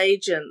double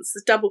agents,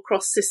 the double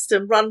cross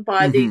system run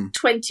by the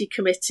 20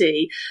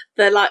 committee.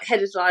 They're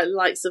headed by the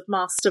likes of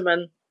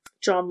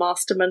John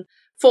Masterman,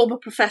 former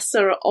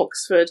professor at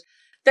Oxford.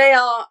 They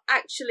are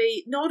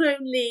actually not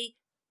only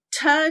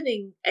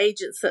turning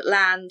agents that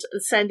land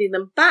and sending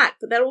them back,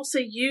 but they're also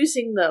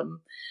using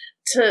them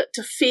to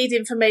feed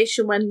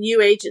information when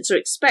new agents are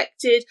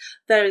expected.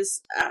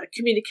 There's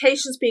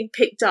communications being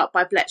picked up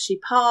by Bletchley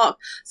Park.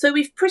 So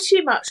we've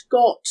pretty much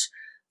got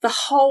the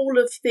whole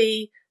of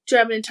the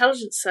German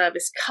intelligence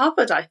service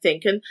covered, I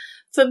think. And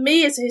for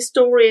me as a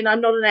historian, I'm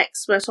not an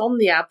expert on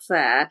the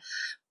Abwehr,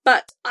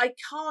 but I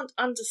can't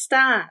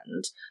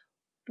understand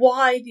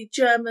why the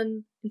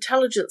German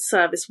intelligence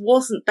service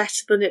wasn't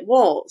better than it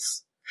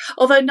was.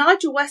 Although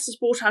Nigel West has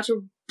brought out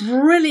a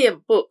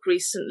brilliant book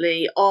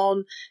recently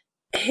on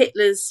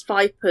Hitler's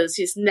Vipers,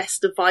 his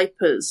nest of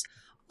vipers,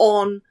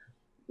 on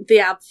the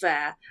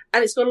Abwehr,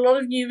 and it's got a lot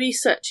of new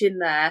research in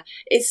there.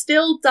 It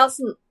still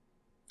doesn't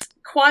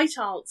quite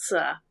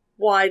answer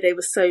why they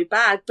were so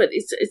bad, but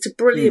it's a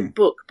brilliant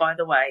book, by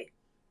the way,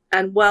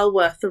 and well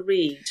worth a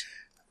read.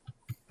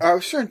 I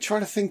was trying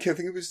to think. I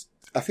think it was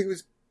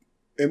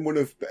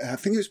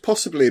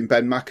possibly in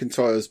Ben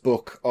McIntyre's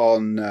book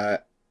on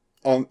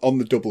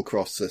the double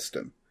cross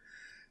system,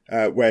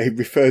 where he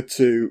referred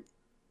to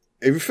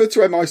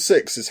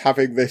MI6 as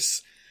having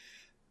this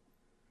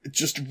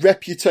just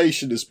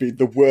reputation as being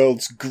the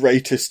world's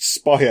greatest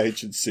spy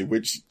agency,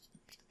 which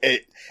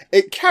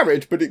it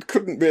carried, but it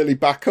couldn't really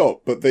back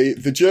up. But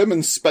the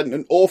Germans spent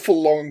an awful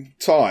long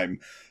time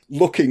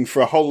looking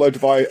for a whole load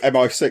of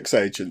MI6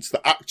 agents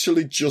that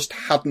actually just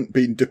hadn't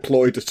been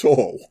deployed at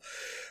all.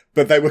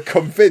 But they were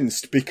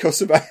convinced,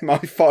 because of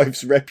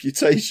MI5's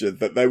reputation,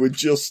 that they were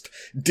just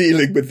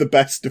dealing with the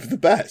best of the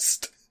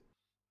best.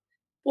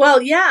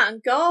 Well, yeah,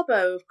 and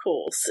Garbo, of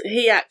course,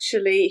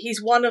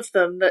 he's one of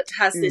them that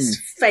has this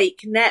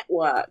fake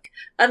network.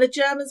 And the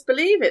Germans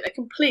believe it. They're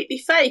completely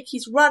fake.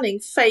 He's running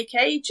fake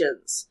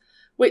agents,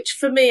 which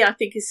for me, I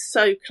think is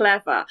so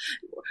clever.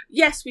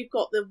 Yes, we've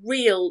got the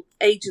real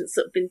agents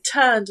that have been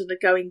turned and are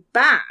going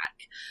back,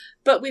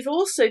 but we've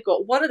also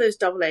got one of those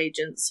double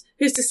agents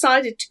who's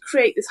decided to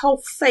create this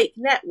whole fake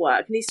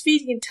network, and he's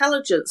feeding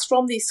intelligence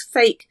from these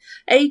fake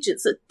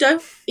agents that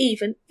don't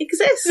even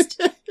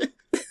exist.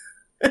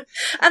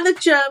 And the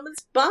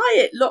Germans buy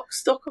it, lock,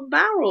 stock and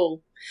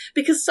barrel,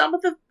 because some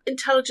of the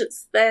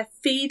intelligence they're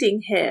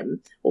feeding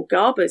him, or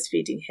Garbo's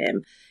feeding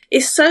him,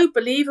 is so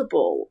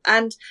believable,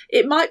 and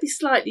it might be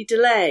slightly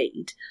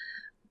delayed,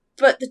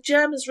 but the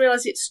Germans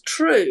realise it's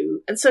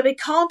true, and so they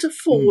can't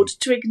afford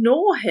to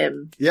ignore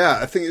him. Yeah,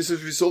 I think it's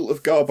as a result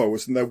of Garbo,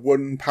 wasn't there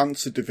one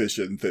Panzer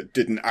division that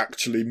didn't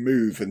actually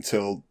move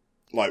until,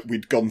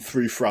 we'd gone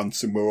through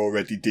France and were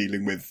already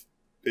dealing with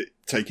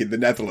taking the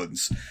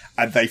Netherlands,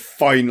 and they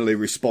finally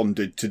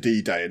responded to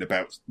D-Day in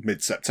about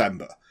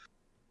mid-September.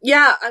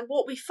 Yeah, and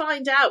what we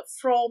find out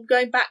from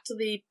going back to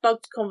the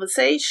bugged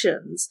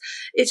conversations,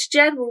 it's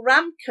General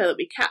Ramke that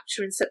we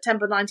capture in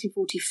September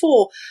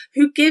 1944,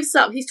 who gives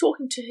up. He's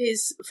talking to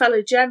his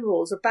fellow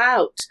generals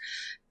about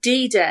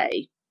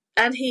D-Day,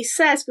 and he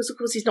says, because of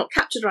course he's not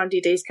captured around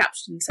D-Day, he's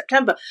captured in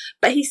September,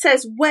 but he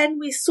says, when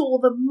we saw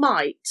the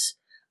might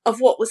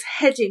of what was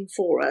heading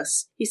for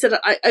us, he said,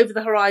 over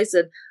the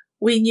horizon,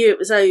 we knew it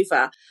was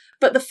over.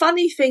 But the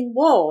funny thing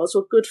was,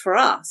 or good for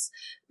us,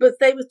 but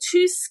they were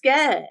too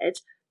scared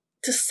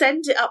to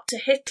send it up to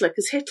Hitler,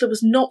 because Hitler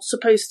was not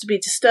supposed to be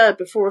disturbed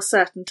before a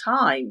certain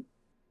time.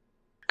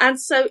 And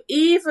so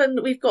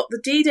even we've got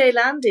the D-Day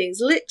landings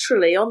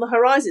literally on the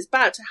horizon, it's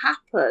about to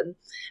happen,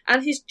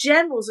 and his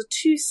generals are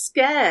too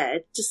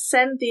scared to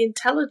send the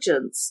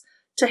intelligence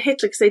to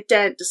Hitler because they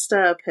daren't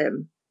disturb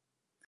him.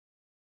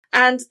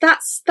 And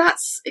that's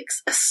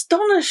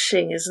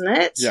astonishing, isn't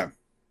it? Yeah.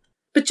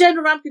 But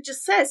General Ramke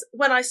just says,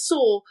 when I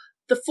saw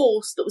the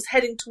force that was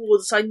heading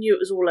towards us, I knew it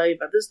was all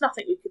over. There's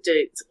nothing we could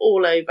do. It's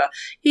all over.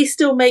 He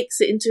still makes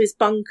it into his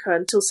bunker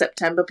until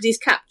September, but he's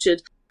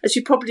captured, as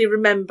you probably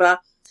remember,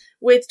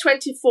 with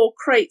 24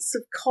 crates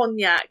of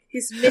cognac,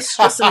 his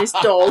mistress and his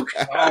dog.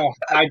 Oh,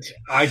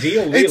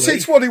 ideal, really.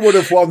 It's what he would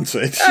have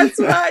wanted. That's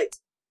right.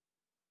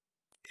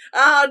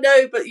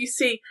 No, but you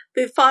see,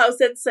 the files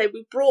then say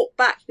we brought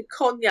back the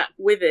cognac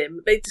with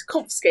him. They just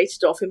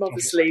confiscated off him,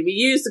 obviously. We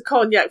used the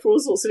cognac for all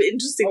sorts of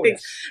interesting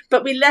things. Yes.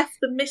 But we left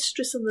the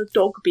mistress and the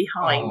dog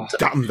behind. Oh,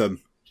 damn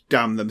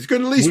them. He's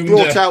going to at least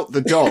brought out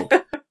the dog.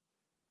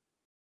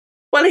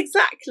 Well,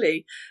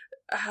 exactly.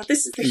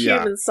 This is the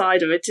human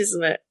side of it,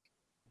 isn't it?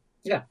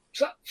 Yeah,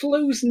 so that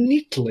flows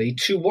neatly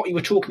to what you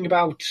were talking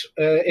about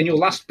in your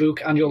last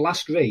book and your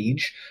last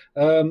Rage,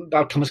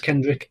 about Thomas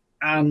Kendrick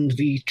and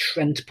the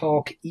Trent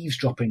Park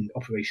eavesdropping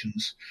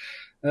operations.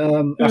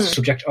 That's the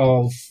subject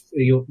of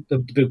the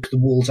book The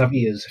Walls Have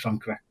Ears, if I'm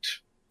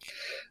correct.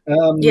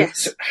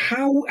 Yes. So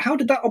how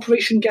did that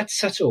operation get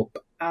set up?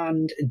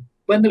 And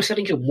when they were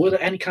setting it up, were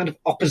there any kind of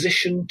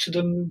opposition to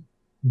them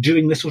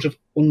doing this sort of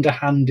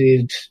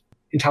underhanded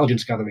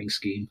intelligence gathering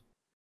scheme?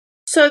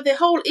 So the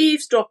whole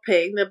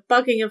eavesdropping, the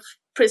bugging of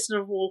prisoner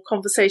of war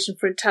conversation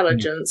for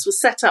intelligence was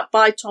set up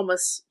by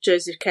Thomas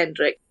Joseph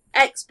Kendrick,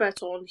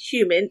 expert on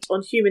human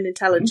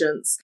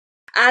intelligence.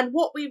 And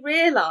what we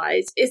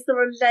realise is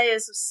there are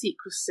layers of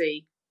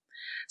secrecy.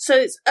 So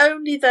it's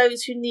only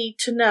those who need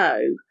to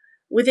know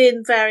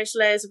within various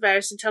layers of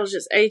various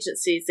intelligence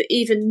agencies that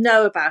even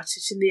know about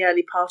it in the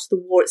early part of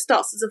the war. It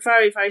starts as a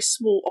very, very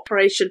small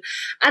operation,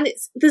 and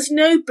there's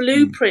no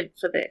blueprint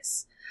for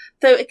this.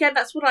 So again,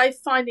 that's what I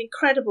find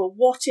incredible.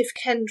 What if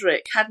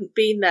Kendrick hadn't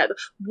been there?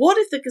 What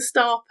if the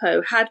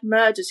Gestapo had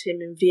murdered him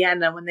in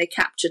Vienna when they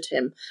captured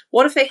him?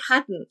 What if they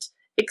hadn't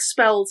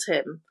expelled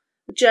him?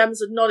 The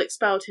Germans had not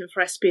expelled him for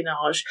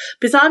espionage,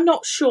 because I'm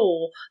not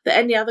sure that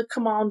any other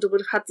commander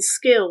would have had the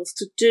skills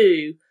to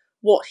do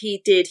what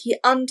he did. He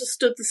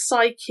understood the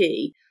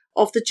psyche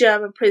of the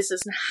German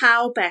prisoners and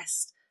how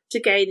best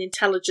to gain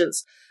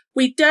intelligence.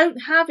 We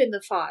don't have in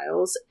the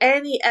files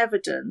any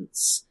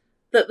evidence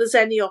that there's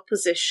any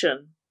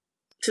opposition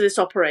to this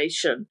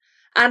operation.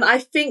 And I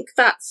think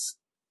that's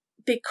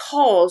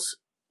because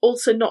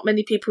also not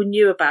many people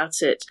knew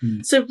about it.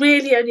 So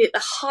really only at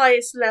the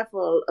highest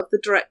level of the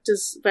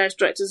various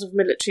directors of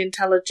military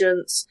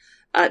intelligence,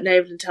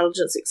 naval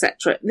intelligence,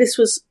 etc. This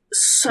was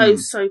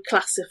so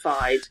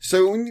classified.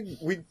 So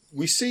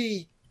we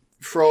see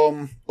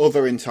from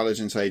other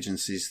intelligence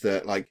agencies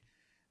that like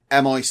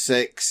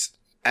MI6,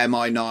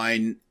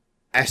 MI9,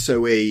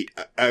 SOE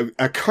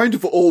are kind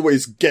of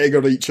always getting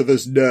on each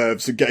other's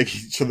nerves and getting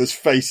each other's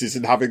faces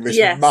and having this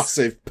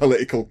massive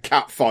political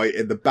catfight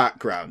in the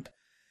background.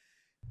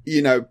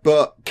 You know,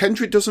 but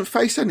Kendrick doesn't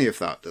face any of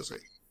that, does he?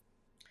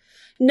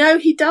 No,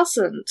 he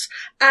doesn't.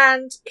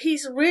 And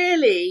he's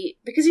really,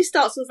 because he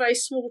starts with a very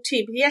small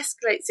team, he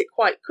escalates it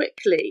quite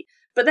quickly.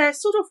 But they're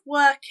sort of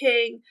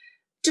working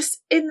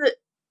just in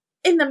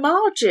the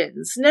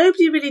margins.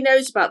 Nobody really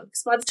knows about them,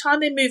 because by the time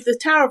they move the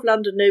Tower of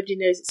London, nobody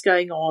knows it's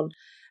going on.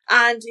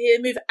 And he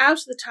move out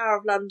of the Tower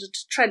of London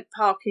to Trent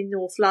Park in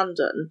North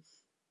London.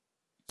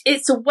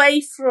 It's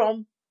away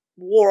from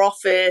War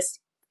Office,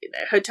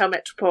 Hotel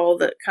Metropole,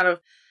 that kind of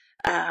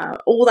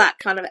all that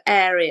kind of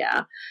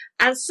area.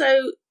 And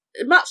so,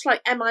 much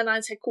like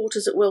MI9's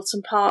headquarters at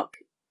Wilton Park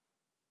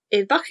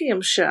in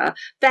Buckinghamshire,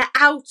 they're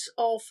out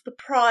of the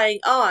prying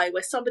eye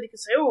where somebody can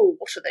say, oh,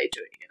 what are they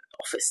doing in an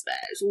office there?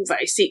 It's all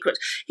very secret.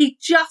 He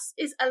just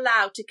is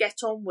allowed to get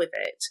on with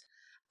it.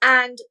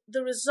 And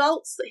the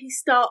results that he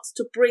starts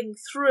to bring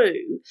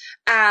through,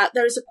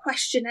 there is a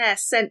questionnaire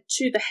sent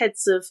to the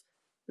heads of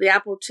the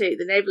Admiralty,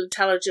 the Naval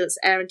Intelligence,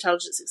 Air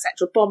Intelligence,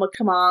 etc., Bomber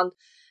Command,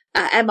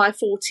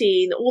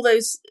 MI14, all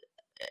those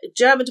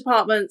German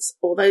departments,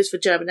 or those for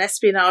German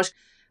espionage,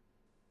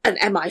 and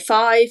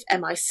MI5,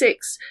 MI6.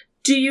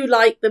 Do you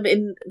like them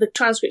in the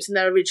transcripts in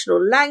their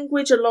original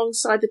language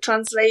alongside the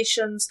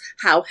translations?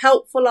 How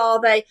helpful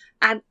are they?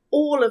 And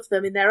all of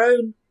them in their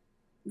own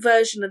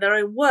version of their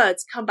own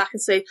words come back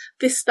and say,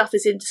 this stuff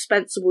is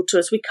indispensable to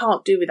us. We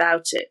can't do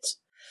without it.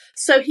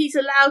 So he's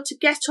allowed to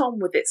get on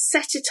with it,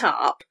 set it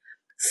up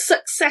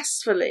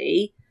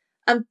successfully,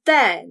 and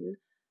then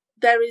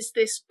there is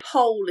this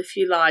poll, if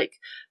you like,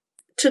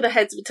 to the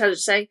heads of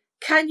intelligence saying,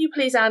 can you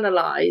please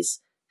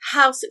analyse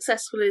how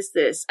successful is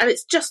this? And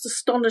it's just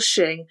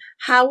astonishing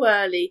how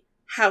early,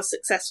 how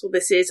successful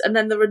this is. And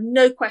then there are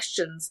no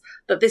questions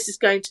that this is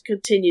going to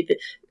continue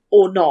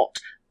or not.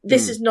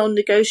 This is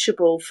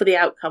non-negotiable for the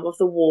outcome of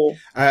the war.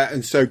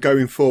 And so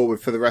going forward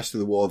for the rest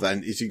of the war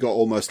then, is he got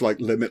almost like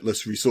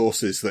limitless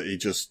resources that he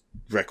just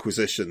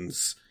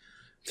requisitions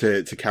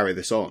to carry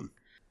this on?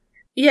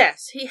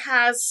 Yes, he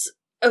has,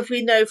 as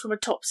we know from a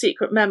top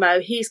secret memo,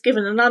 he's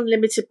given an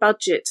unlimited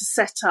budget to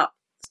set up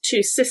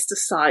two sister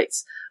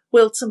sites,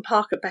 Wilton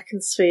Park at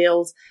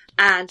Beaconsfield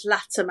and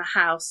Latimer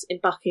House in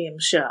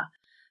Buckinghamshire.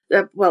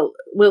 Well,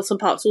 Wilton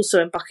Park's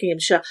also in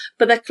Buckinghamshire,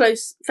 but they're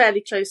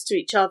fairly close to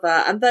each other.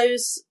 And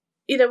those,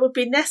 would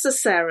be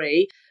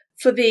necessary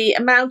for the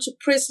amount of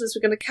prisoners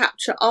we're going to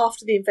capture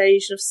after the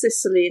invasion of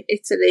Sicily and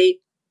Italy,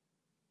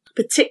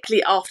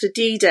 particularly after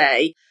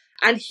D-Day.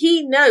 And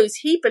he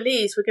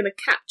believes we're going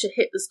to capture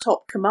Hitler's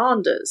top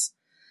commanders.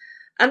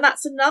 And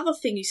that's another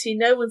thing, you see,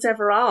 no one's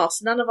ever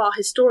asked, none of our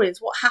historians,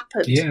 what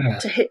happened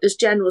to Hitler's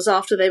generals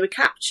after they were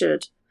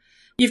captured.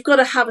 You've got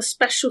to have a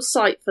special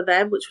site for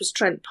them, which was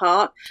Trent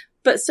Park.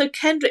 But so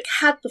Kendrick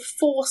had the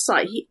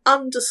foresight, he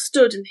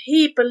understood, and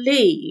he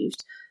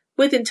believed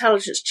with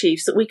intelligence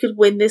chiefs that we could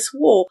win this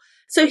war.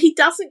 So he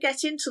doesn't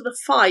get into the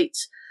fight.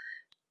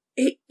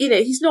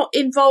 He's not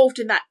involved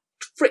in that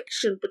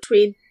friction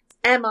between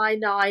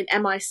MI9,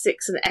 MI6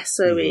 and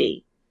SOE. Mm-hmm.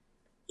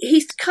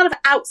 He's kind of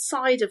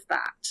outside of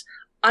that.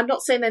 I'm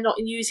not saying they're not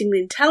using the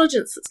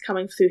intelligence that's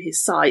coming through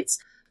his sites,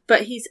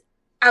 but he's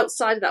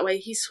outside of that way.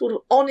 He's sort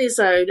of on his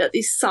own at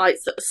these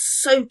sites that are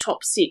so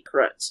top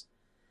secret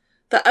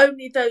that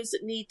only those that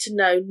need to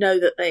know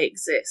that they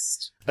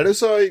exist. And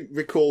as I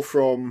recall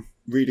from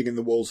reading in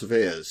The Walls of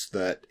Ears,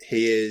 that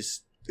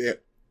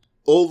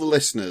all the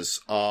listeners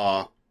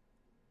are,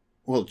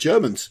 well,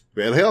 Germans,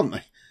 really, aren't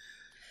they?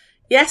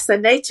 Yes, they're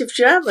native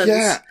Germans.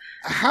 Yeah.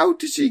 How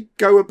did he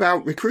go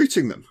about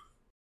recruiting them?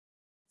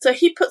 So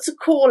he puts a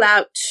call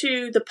out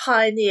to the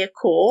Pioneer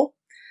Corps,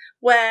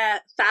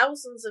 where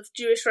thousands of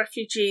Jewish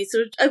refugees,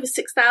 there were over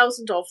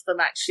 6,000 of them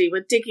actually,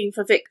 were digging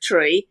for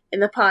victory in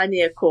the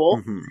Pioneer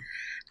Corps. Mm-hmm.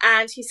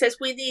 And he says,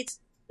 we need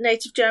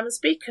native German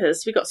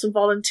speakers. We got some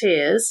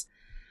volunteers.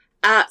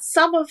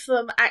 Some of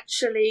them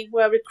actually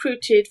were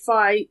recruited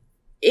by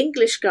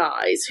English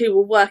guys who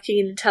were working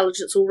in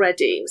intelligence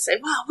already and say,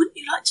 wow, wouldn't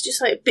you like to do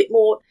something a bit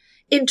more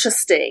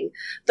interesting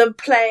than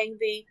playing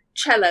the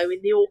cello in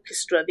the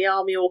orchestra, the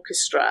army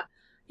orchestra?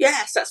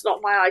 Yes, that's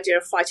not my idea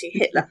of fighting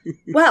Hitler.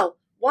 Well,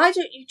 why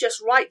don't you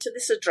just write to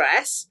this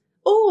address?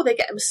 Oh, they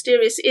get a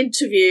mysterious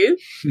interview.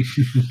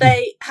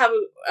 They have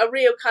a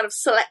real kind of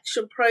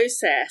selection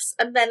process.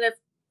 And then a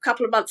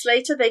couple of months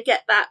later, they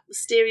get that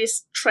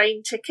mysterious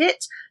train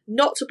ticket,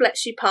 not to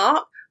Bletchley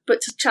Park,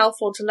 but to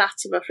Chalfont and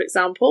Latimer, for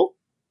example,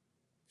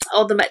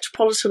 on the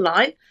Metropolitan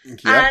line. Yep.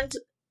 And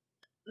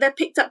they're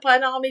picked up by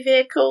an army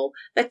vehicle.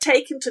 They're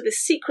taken to this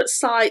secret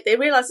site. They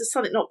realise there's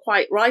something not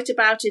quite right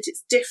about it.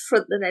 It's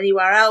different than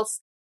anywhere else.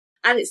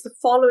 And it's the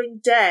following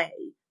day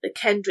that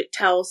Kendrick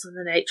tells them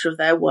the nature of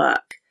their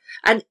work.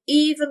 And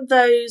even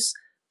those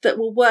that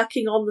were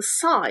working on the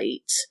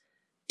site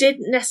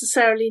didn't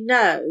necessarily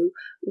know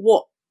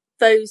what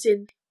those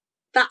in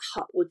that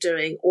hut were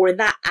doing or in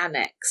that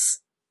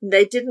annex.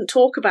 They didn't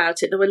talk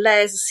about it. There were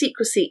layers of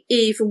secrecy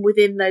even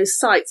within those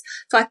sites.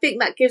 So I think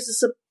that gives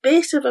us a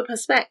bit of a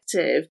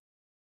perspective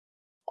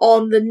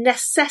on the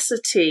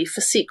necessity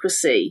for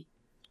secrecy.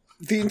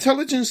 The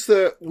intelligence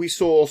that we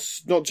saw,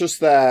 not just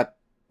there,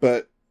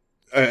 but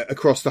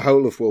across the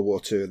whole of World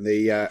War II,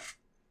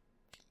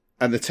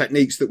 and the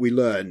techniques that we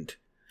learned,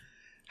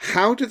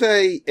 how do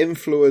they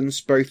influence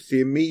both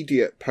the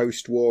immediate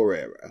post-war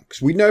era?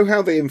 Because we know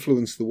how they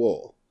influence the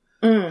war.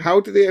 How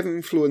do they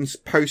influence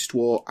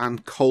post-war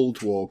and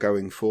Cold War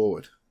going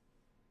forward?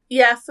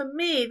 Yeah, for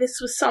me, this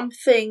was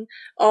something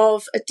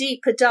of a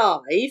deeper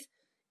dive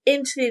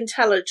into the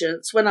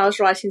intelligence when I was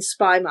writing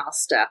Spy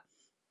Master.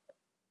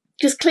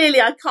 Because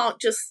clearly I can't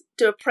just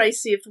do a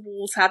précis of The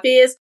Walls Have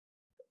Ears.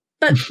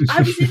 But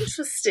I was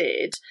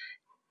interested.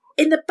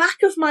 In the back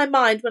of my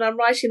mind when I'm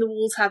writing The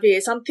Walls Have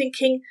Ears, I'm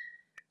thinking,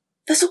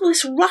 there's all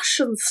this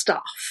Russian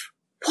stuff.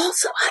 What?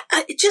 So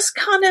it just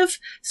kind of,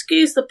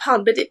 excuse the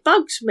pun, but it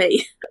bugged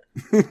me.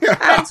 And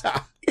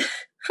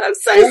I'm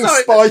so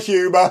sorry. Spy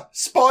humour.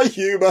 So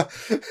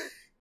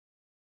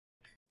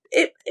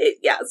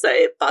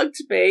it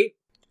bugged me.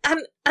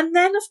 And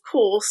then, of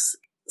course,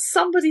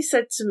 somebody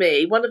said to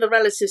me, one of the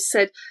relatives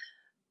said,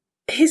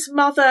 his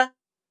mother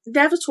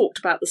never talked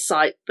about the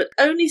site, but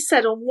only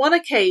said on one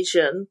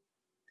occasion,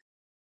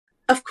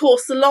 of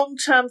course, the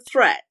long-term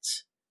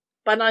threat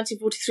by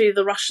 1943 of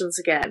the Russians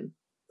again.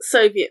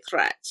 Soviet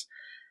threat.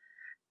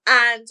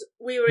 And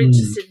we were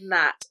interested in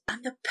that.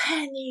 And the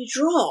penny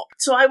dropped.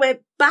 So I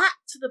went back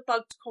to the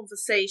bugged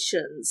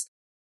conversations.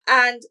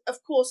 And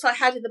of course, I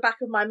had in the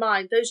back of my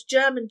mind those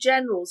German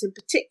generals in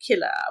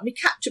particular. And we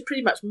captured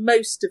pretty much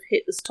most of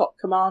Hitler's top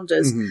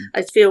commanders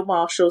as field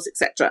marshals,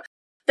 etc.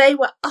 They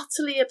were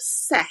utterly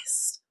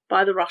obsessed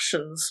by the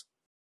Russians.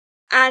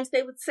 And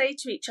they would say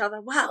to each other,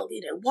 well,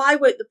 why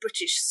won't the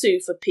British sue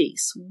for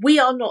peace? We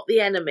are not the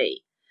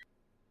enemy.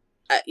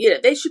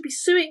 They should be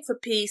suing for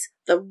peace.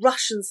 The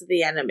Russians are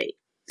the enemy.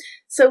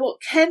 So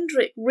what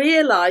Kendrick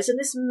realised, and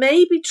this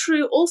may be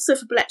true also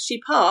for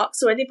Bletchley Park,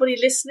 so anybody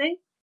listening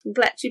from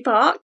Bletchley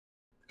Park,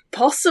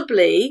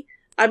 possibly,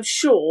 I'm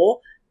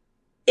sure,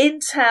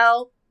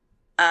 intel,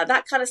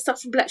 that kind of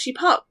stuff from Bletchley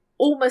Park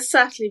almost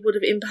certainly would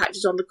have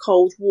impacted on the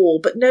Cold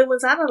War, but no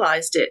one's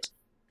analysed it.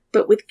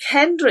 But with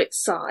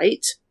Kendrick's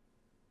site,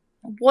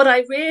 what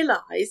I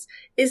realised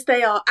is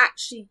they are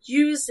actually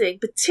using,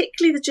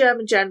 particularly the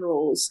German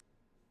generals,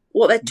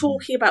 what they're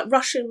talking about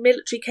Russian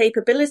military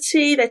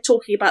capability, they're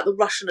talking about the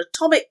Russian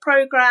atomic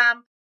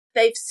program,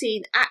 they've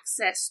seen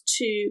access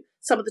to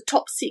some of the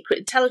top secret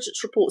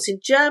intelligence reports in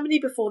Germany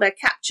before they're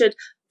captured.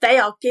 They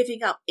are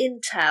giving up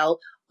intel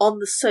on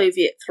the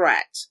Soviet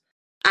threat.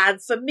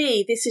 And for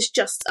me, this is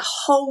just a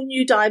whole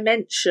new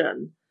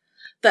dimension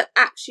that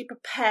actually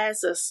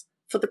prepares us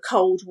for the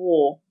Cold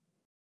War.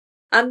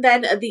 And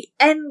then at the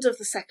end of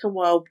the Second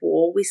World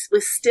War,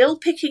 we're still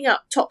picking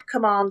up top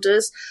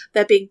commanders.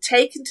 They're being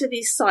taken to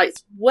these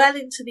sites well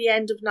into the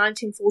end of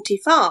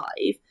 1945.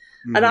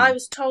 Mm-hmm. And I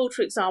was told,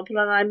 for example,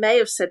 and I may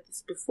have said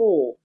this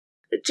before,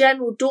 that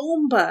General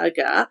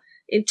Dornberger,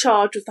 in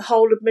charge of the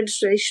whole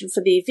administration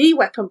for the EV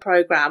weapon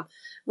program,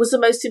 was the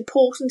most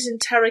important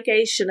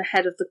interrogation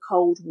ahead of the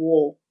Cold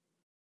War.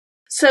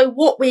 So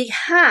what we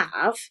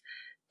have,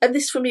 and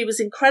this for me was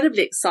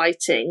incredibly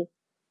exciting,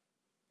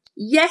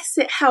 yes,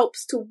 it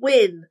helps to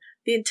win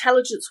the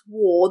intelligence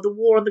war, the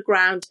war on the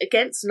ground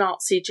against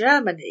Nazi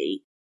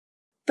Germany,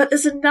 but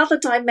there's another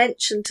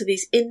dimension to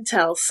these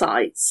intel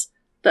sites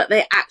that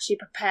they actually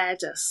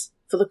prepared us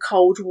for the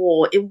Cold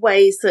War in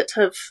ways that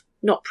have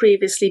not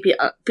previously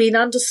been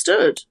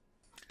understood.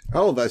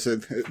 Oh,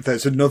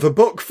 there's another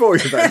book for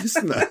you then,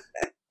 isn't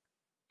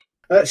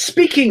there?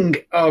 Speaking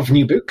of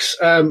new books,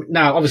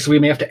 now obviously we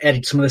may have to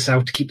edit some of this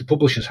out to keep the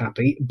publishers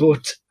happy,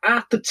 but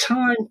at the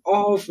time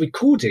of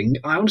recording,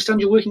 I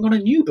understand you're working on a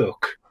new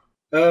book.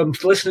 For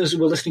listeners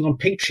who are listening on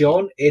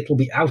Patreon, it will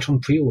be out on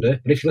pre-order,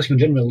 but if you're listening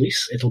on general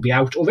release, it'll be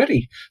out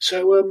already.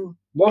 So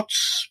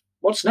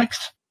what's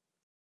next?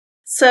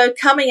 So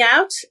coming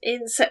out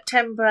in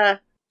September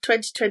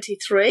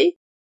 2023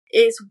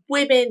 is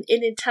Women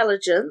in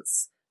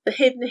Intelligence, the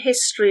Hidden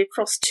History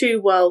Across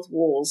Two World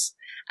Wars.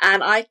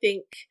 And I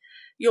think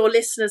your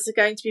listeners are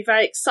going to be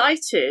very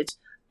excited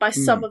by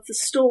some of the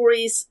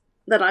stories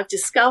that I've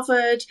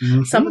discovered,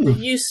 some of the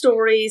news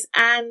stories,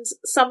 and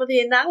some of the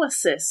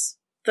analysis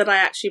that I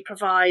actually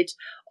provide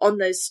on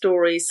those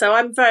stories. So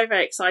I'm very,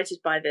 very excited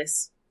by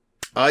this.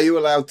 Are you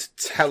allowed to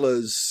tell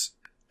us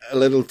a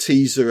little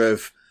teaser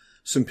of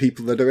some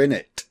people that are in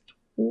it?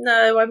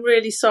 No, I'm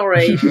really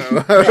sorry.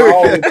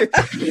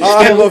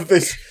 I love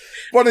this.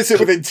 What is it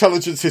with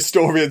intelligence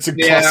historians and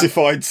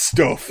classified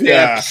stuff?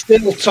 Yeah,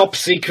 still top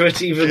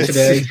secret even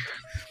today.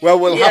 Well,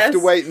 we'll have to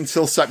wait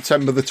until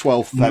September the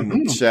 12th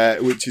then,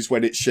 which is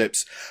when it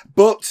ships.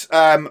 But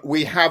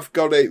we have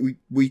got it.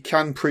 We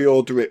can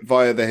pre-order it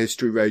via the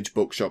History Rage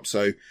bookshop.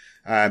 So,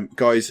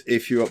 guys,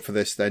 if you're up for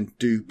this, then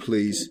do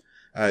please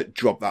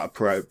drop that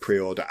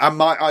pre-order. And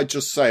might I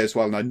just say as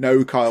well, and I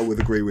know Kyle would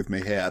agree with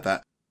me here,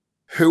 that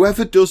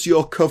whoever does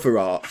your cover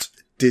art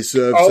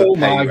deserves a pay raise.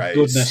 Oh my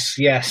goodness,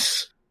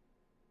 yes.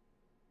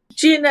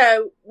 Do you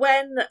know,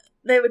 when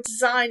they were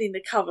designing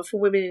the cover for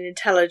Women in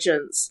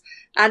Intelligence,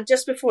 and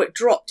just before it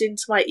dropped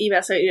into my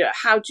email saying,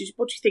 what do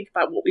you think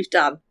about what we've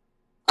done?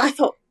 I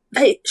thought,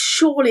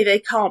 surely they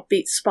can't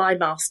beat Spy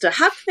Master.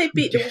 How can they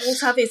beat the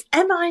Walls Have His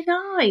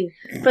MI9?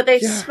 But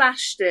they've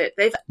smashed it.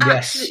 They've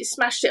absolutely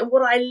smashed it. And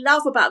what I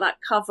love about that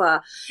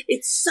cover,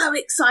 it's so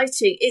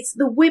exciting. It's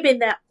the women,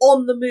 they're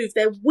on the move.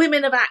 They're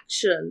women of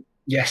action.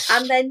 Yes.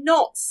 And they're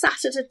not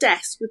sat at a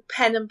desk with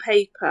pen and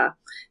paper.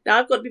 Now,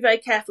 I've got to be very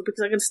careful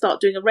because I'm going to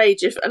start doing a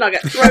rage and I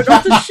get thrown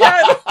off the show.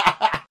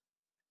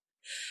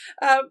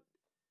 I'm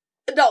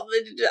not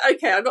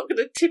going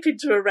to tip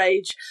into a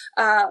rage.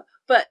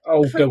 But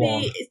for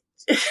me,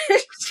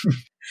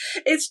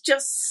 it's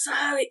just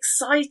so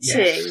exciting.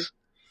 Yes.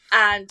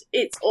 And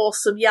it's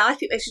awesome. Yeah, I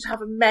think they should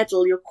have a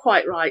medal, you're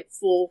quite right,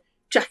 for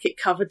jacket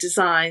cover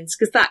designs,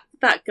 because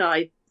that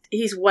guy,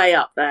 he's way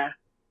up there.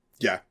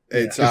 Yeah,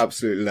 it's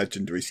absolutely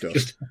legendary stuff.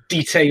 Just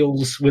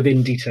details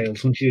within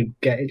details. Once you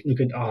get it, you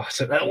can,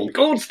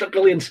 it's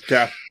brilliant.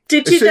 Yeah.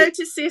 Did you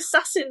notice the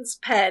assassin's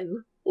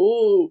pen?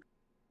 Ooh.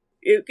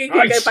 You can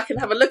go back and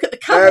have a look at the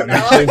cover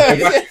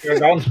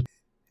now.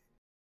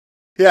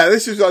 Yeah,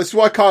 this is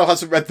why Kyle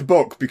hasn't read the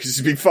book, because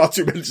he's been far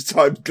too much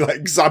time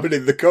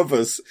examining the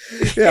covers.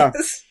 Yeah.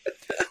 Yes.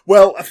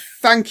 Well,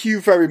 thank you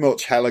very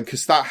much, Helen,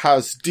 because that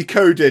has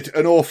decoded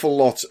an awful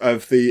lot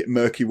of the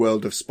murky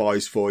world of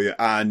spies for you.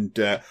 And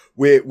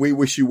we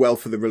wish you well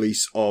for the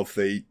release of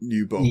the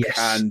new book. Yes.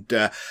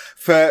 And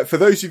for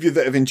those of you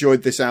that have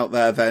enjoyed this out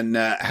there, then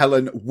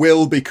Helen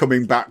will be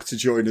coming back to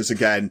join us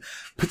again,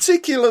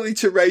 particularly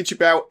to rage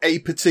about a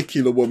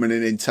particular woman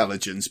in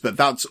intelligence. But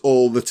that's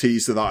all the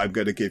teaser that I'm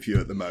going to give you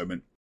at the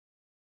moment.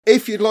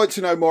 If you'd like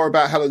to know more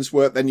about Helen's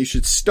work, then you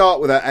should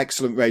start with her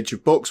excellent range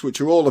of books, which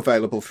are all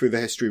available through the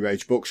History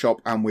Rage bookshop,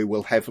 and we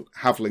will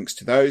have links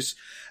to those.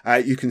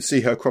 You can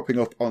see her cropping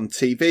up on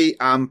TV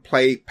and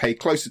pay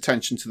close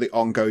attention to the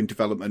ongoing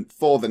development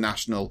for the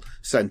National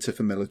Centre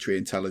for Military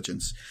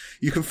Intelligence.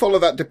 You can follow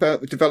that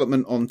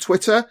development on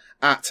Twitter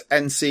at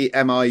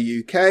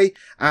NCMIUK,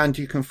 and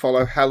you can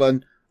follow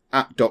Helen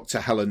at Dr.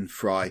 Helen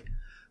Fry.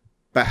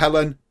 But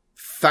Helen,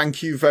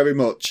 thank you very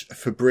much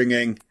for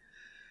bringing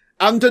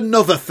and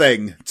another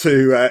thing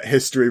to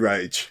History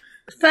Rage.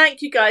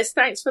 Thank you, guys.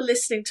 Thanks for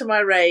listening to my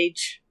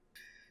rage.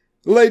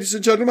 Ladies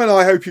and gentlemen,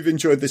 I hope you've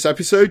enjoyed this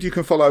episode. You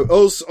can follow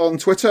us on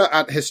Twitter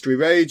at History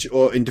Rage,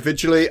 or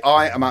individually,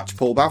 I am at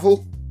Paul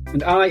Bavel.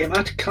 And I am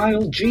at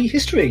Kyle G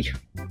History.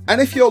 And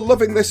if you're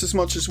loving this as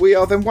much as we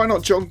are, then why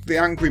not join the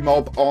Angry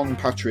Mob on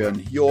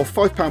Patreon? Your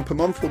 £5 per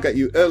month will get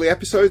you early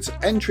episodes,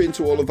 entry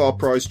into all of our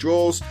prize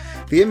draws,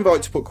 the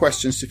invite to put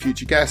questions to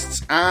future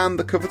guests, and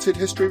the coveted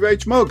History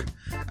Rage mug.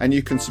 And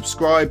you can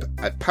subscribe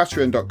at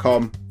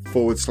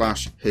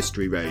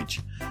patreon.com/History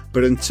Rage.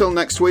 But until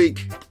next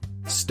week,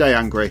 stay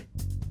angry.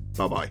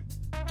 Bye-bye.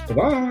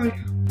 Bye-bye.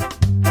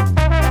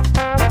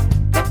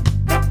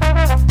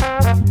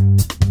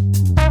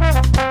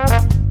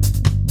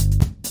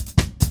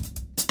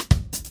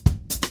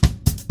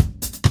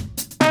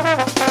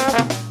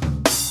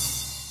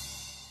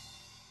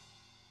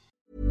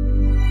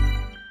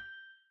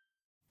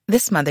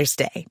 This Mother's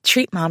Day,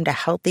 treat mom to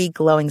healthy,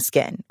 glowing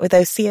skin with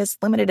Osea's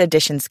limited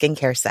edition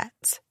skincare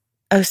sets.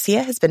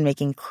 Osea has been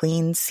making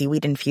clean,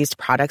 seaweed-infused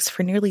products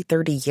for nearly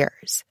 30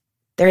 years.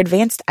 Their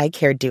advanced eye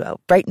care duo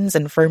brightens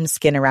and firms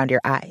skin around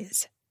your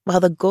eyes, while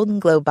the Golden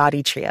Glow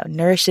Body Trio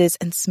nourishes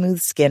and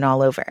smooths skin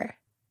all over.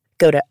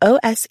 Go to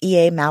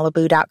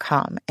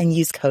OSEAMalibu.com and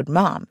use code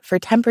MOM for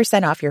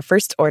 10% off your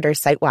first order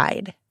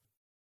site-wide.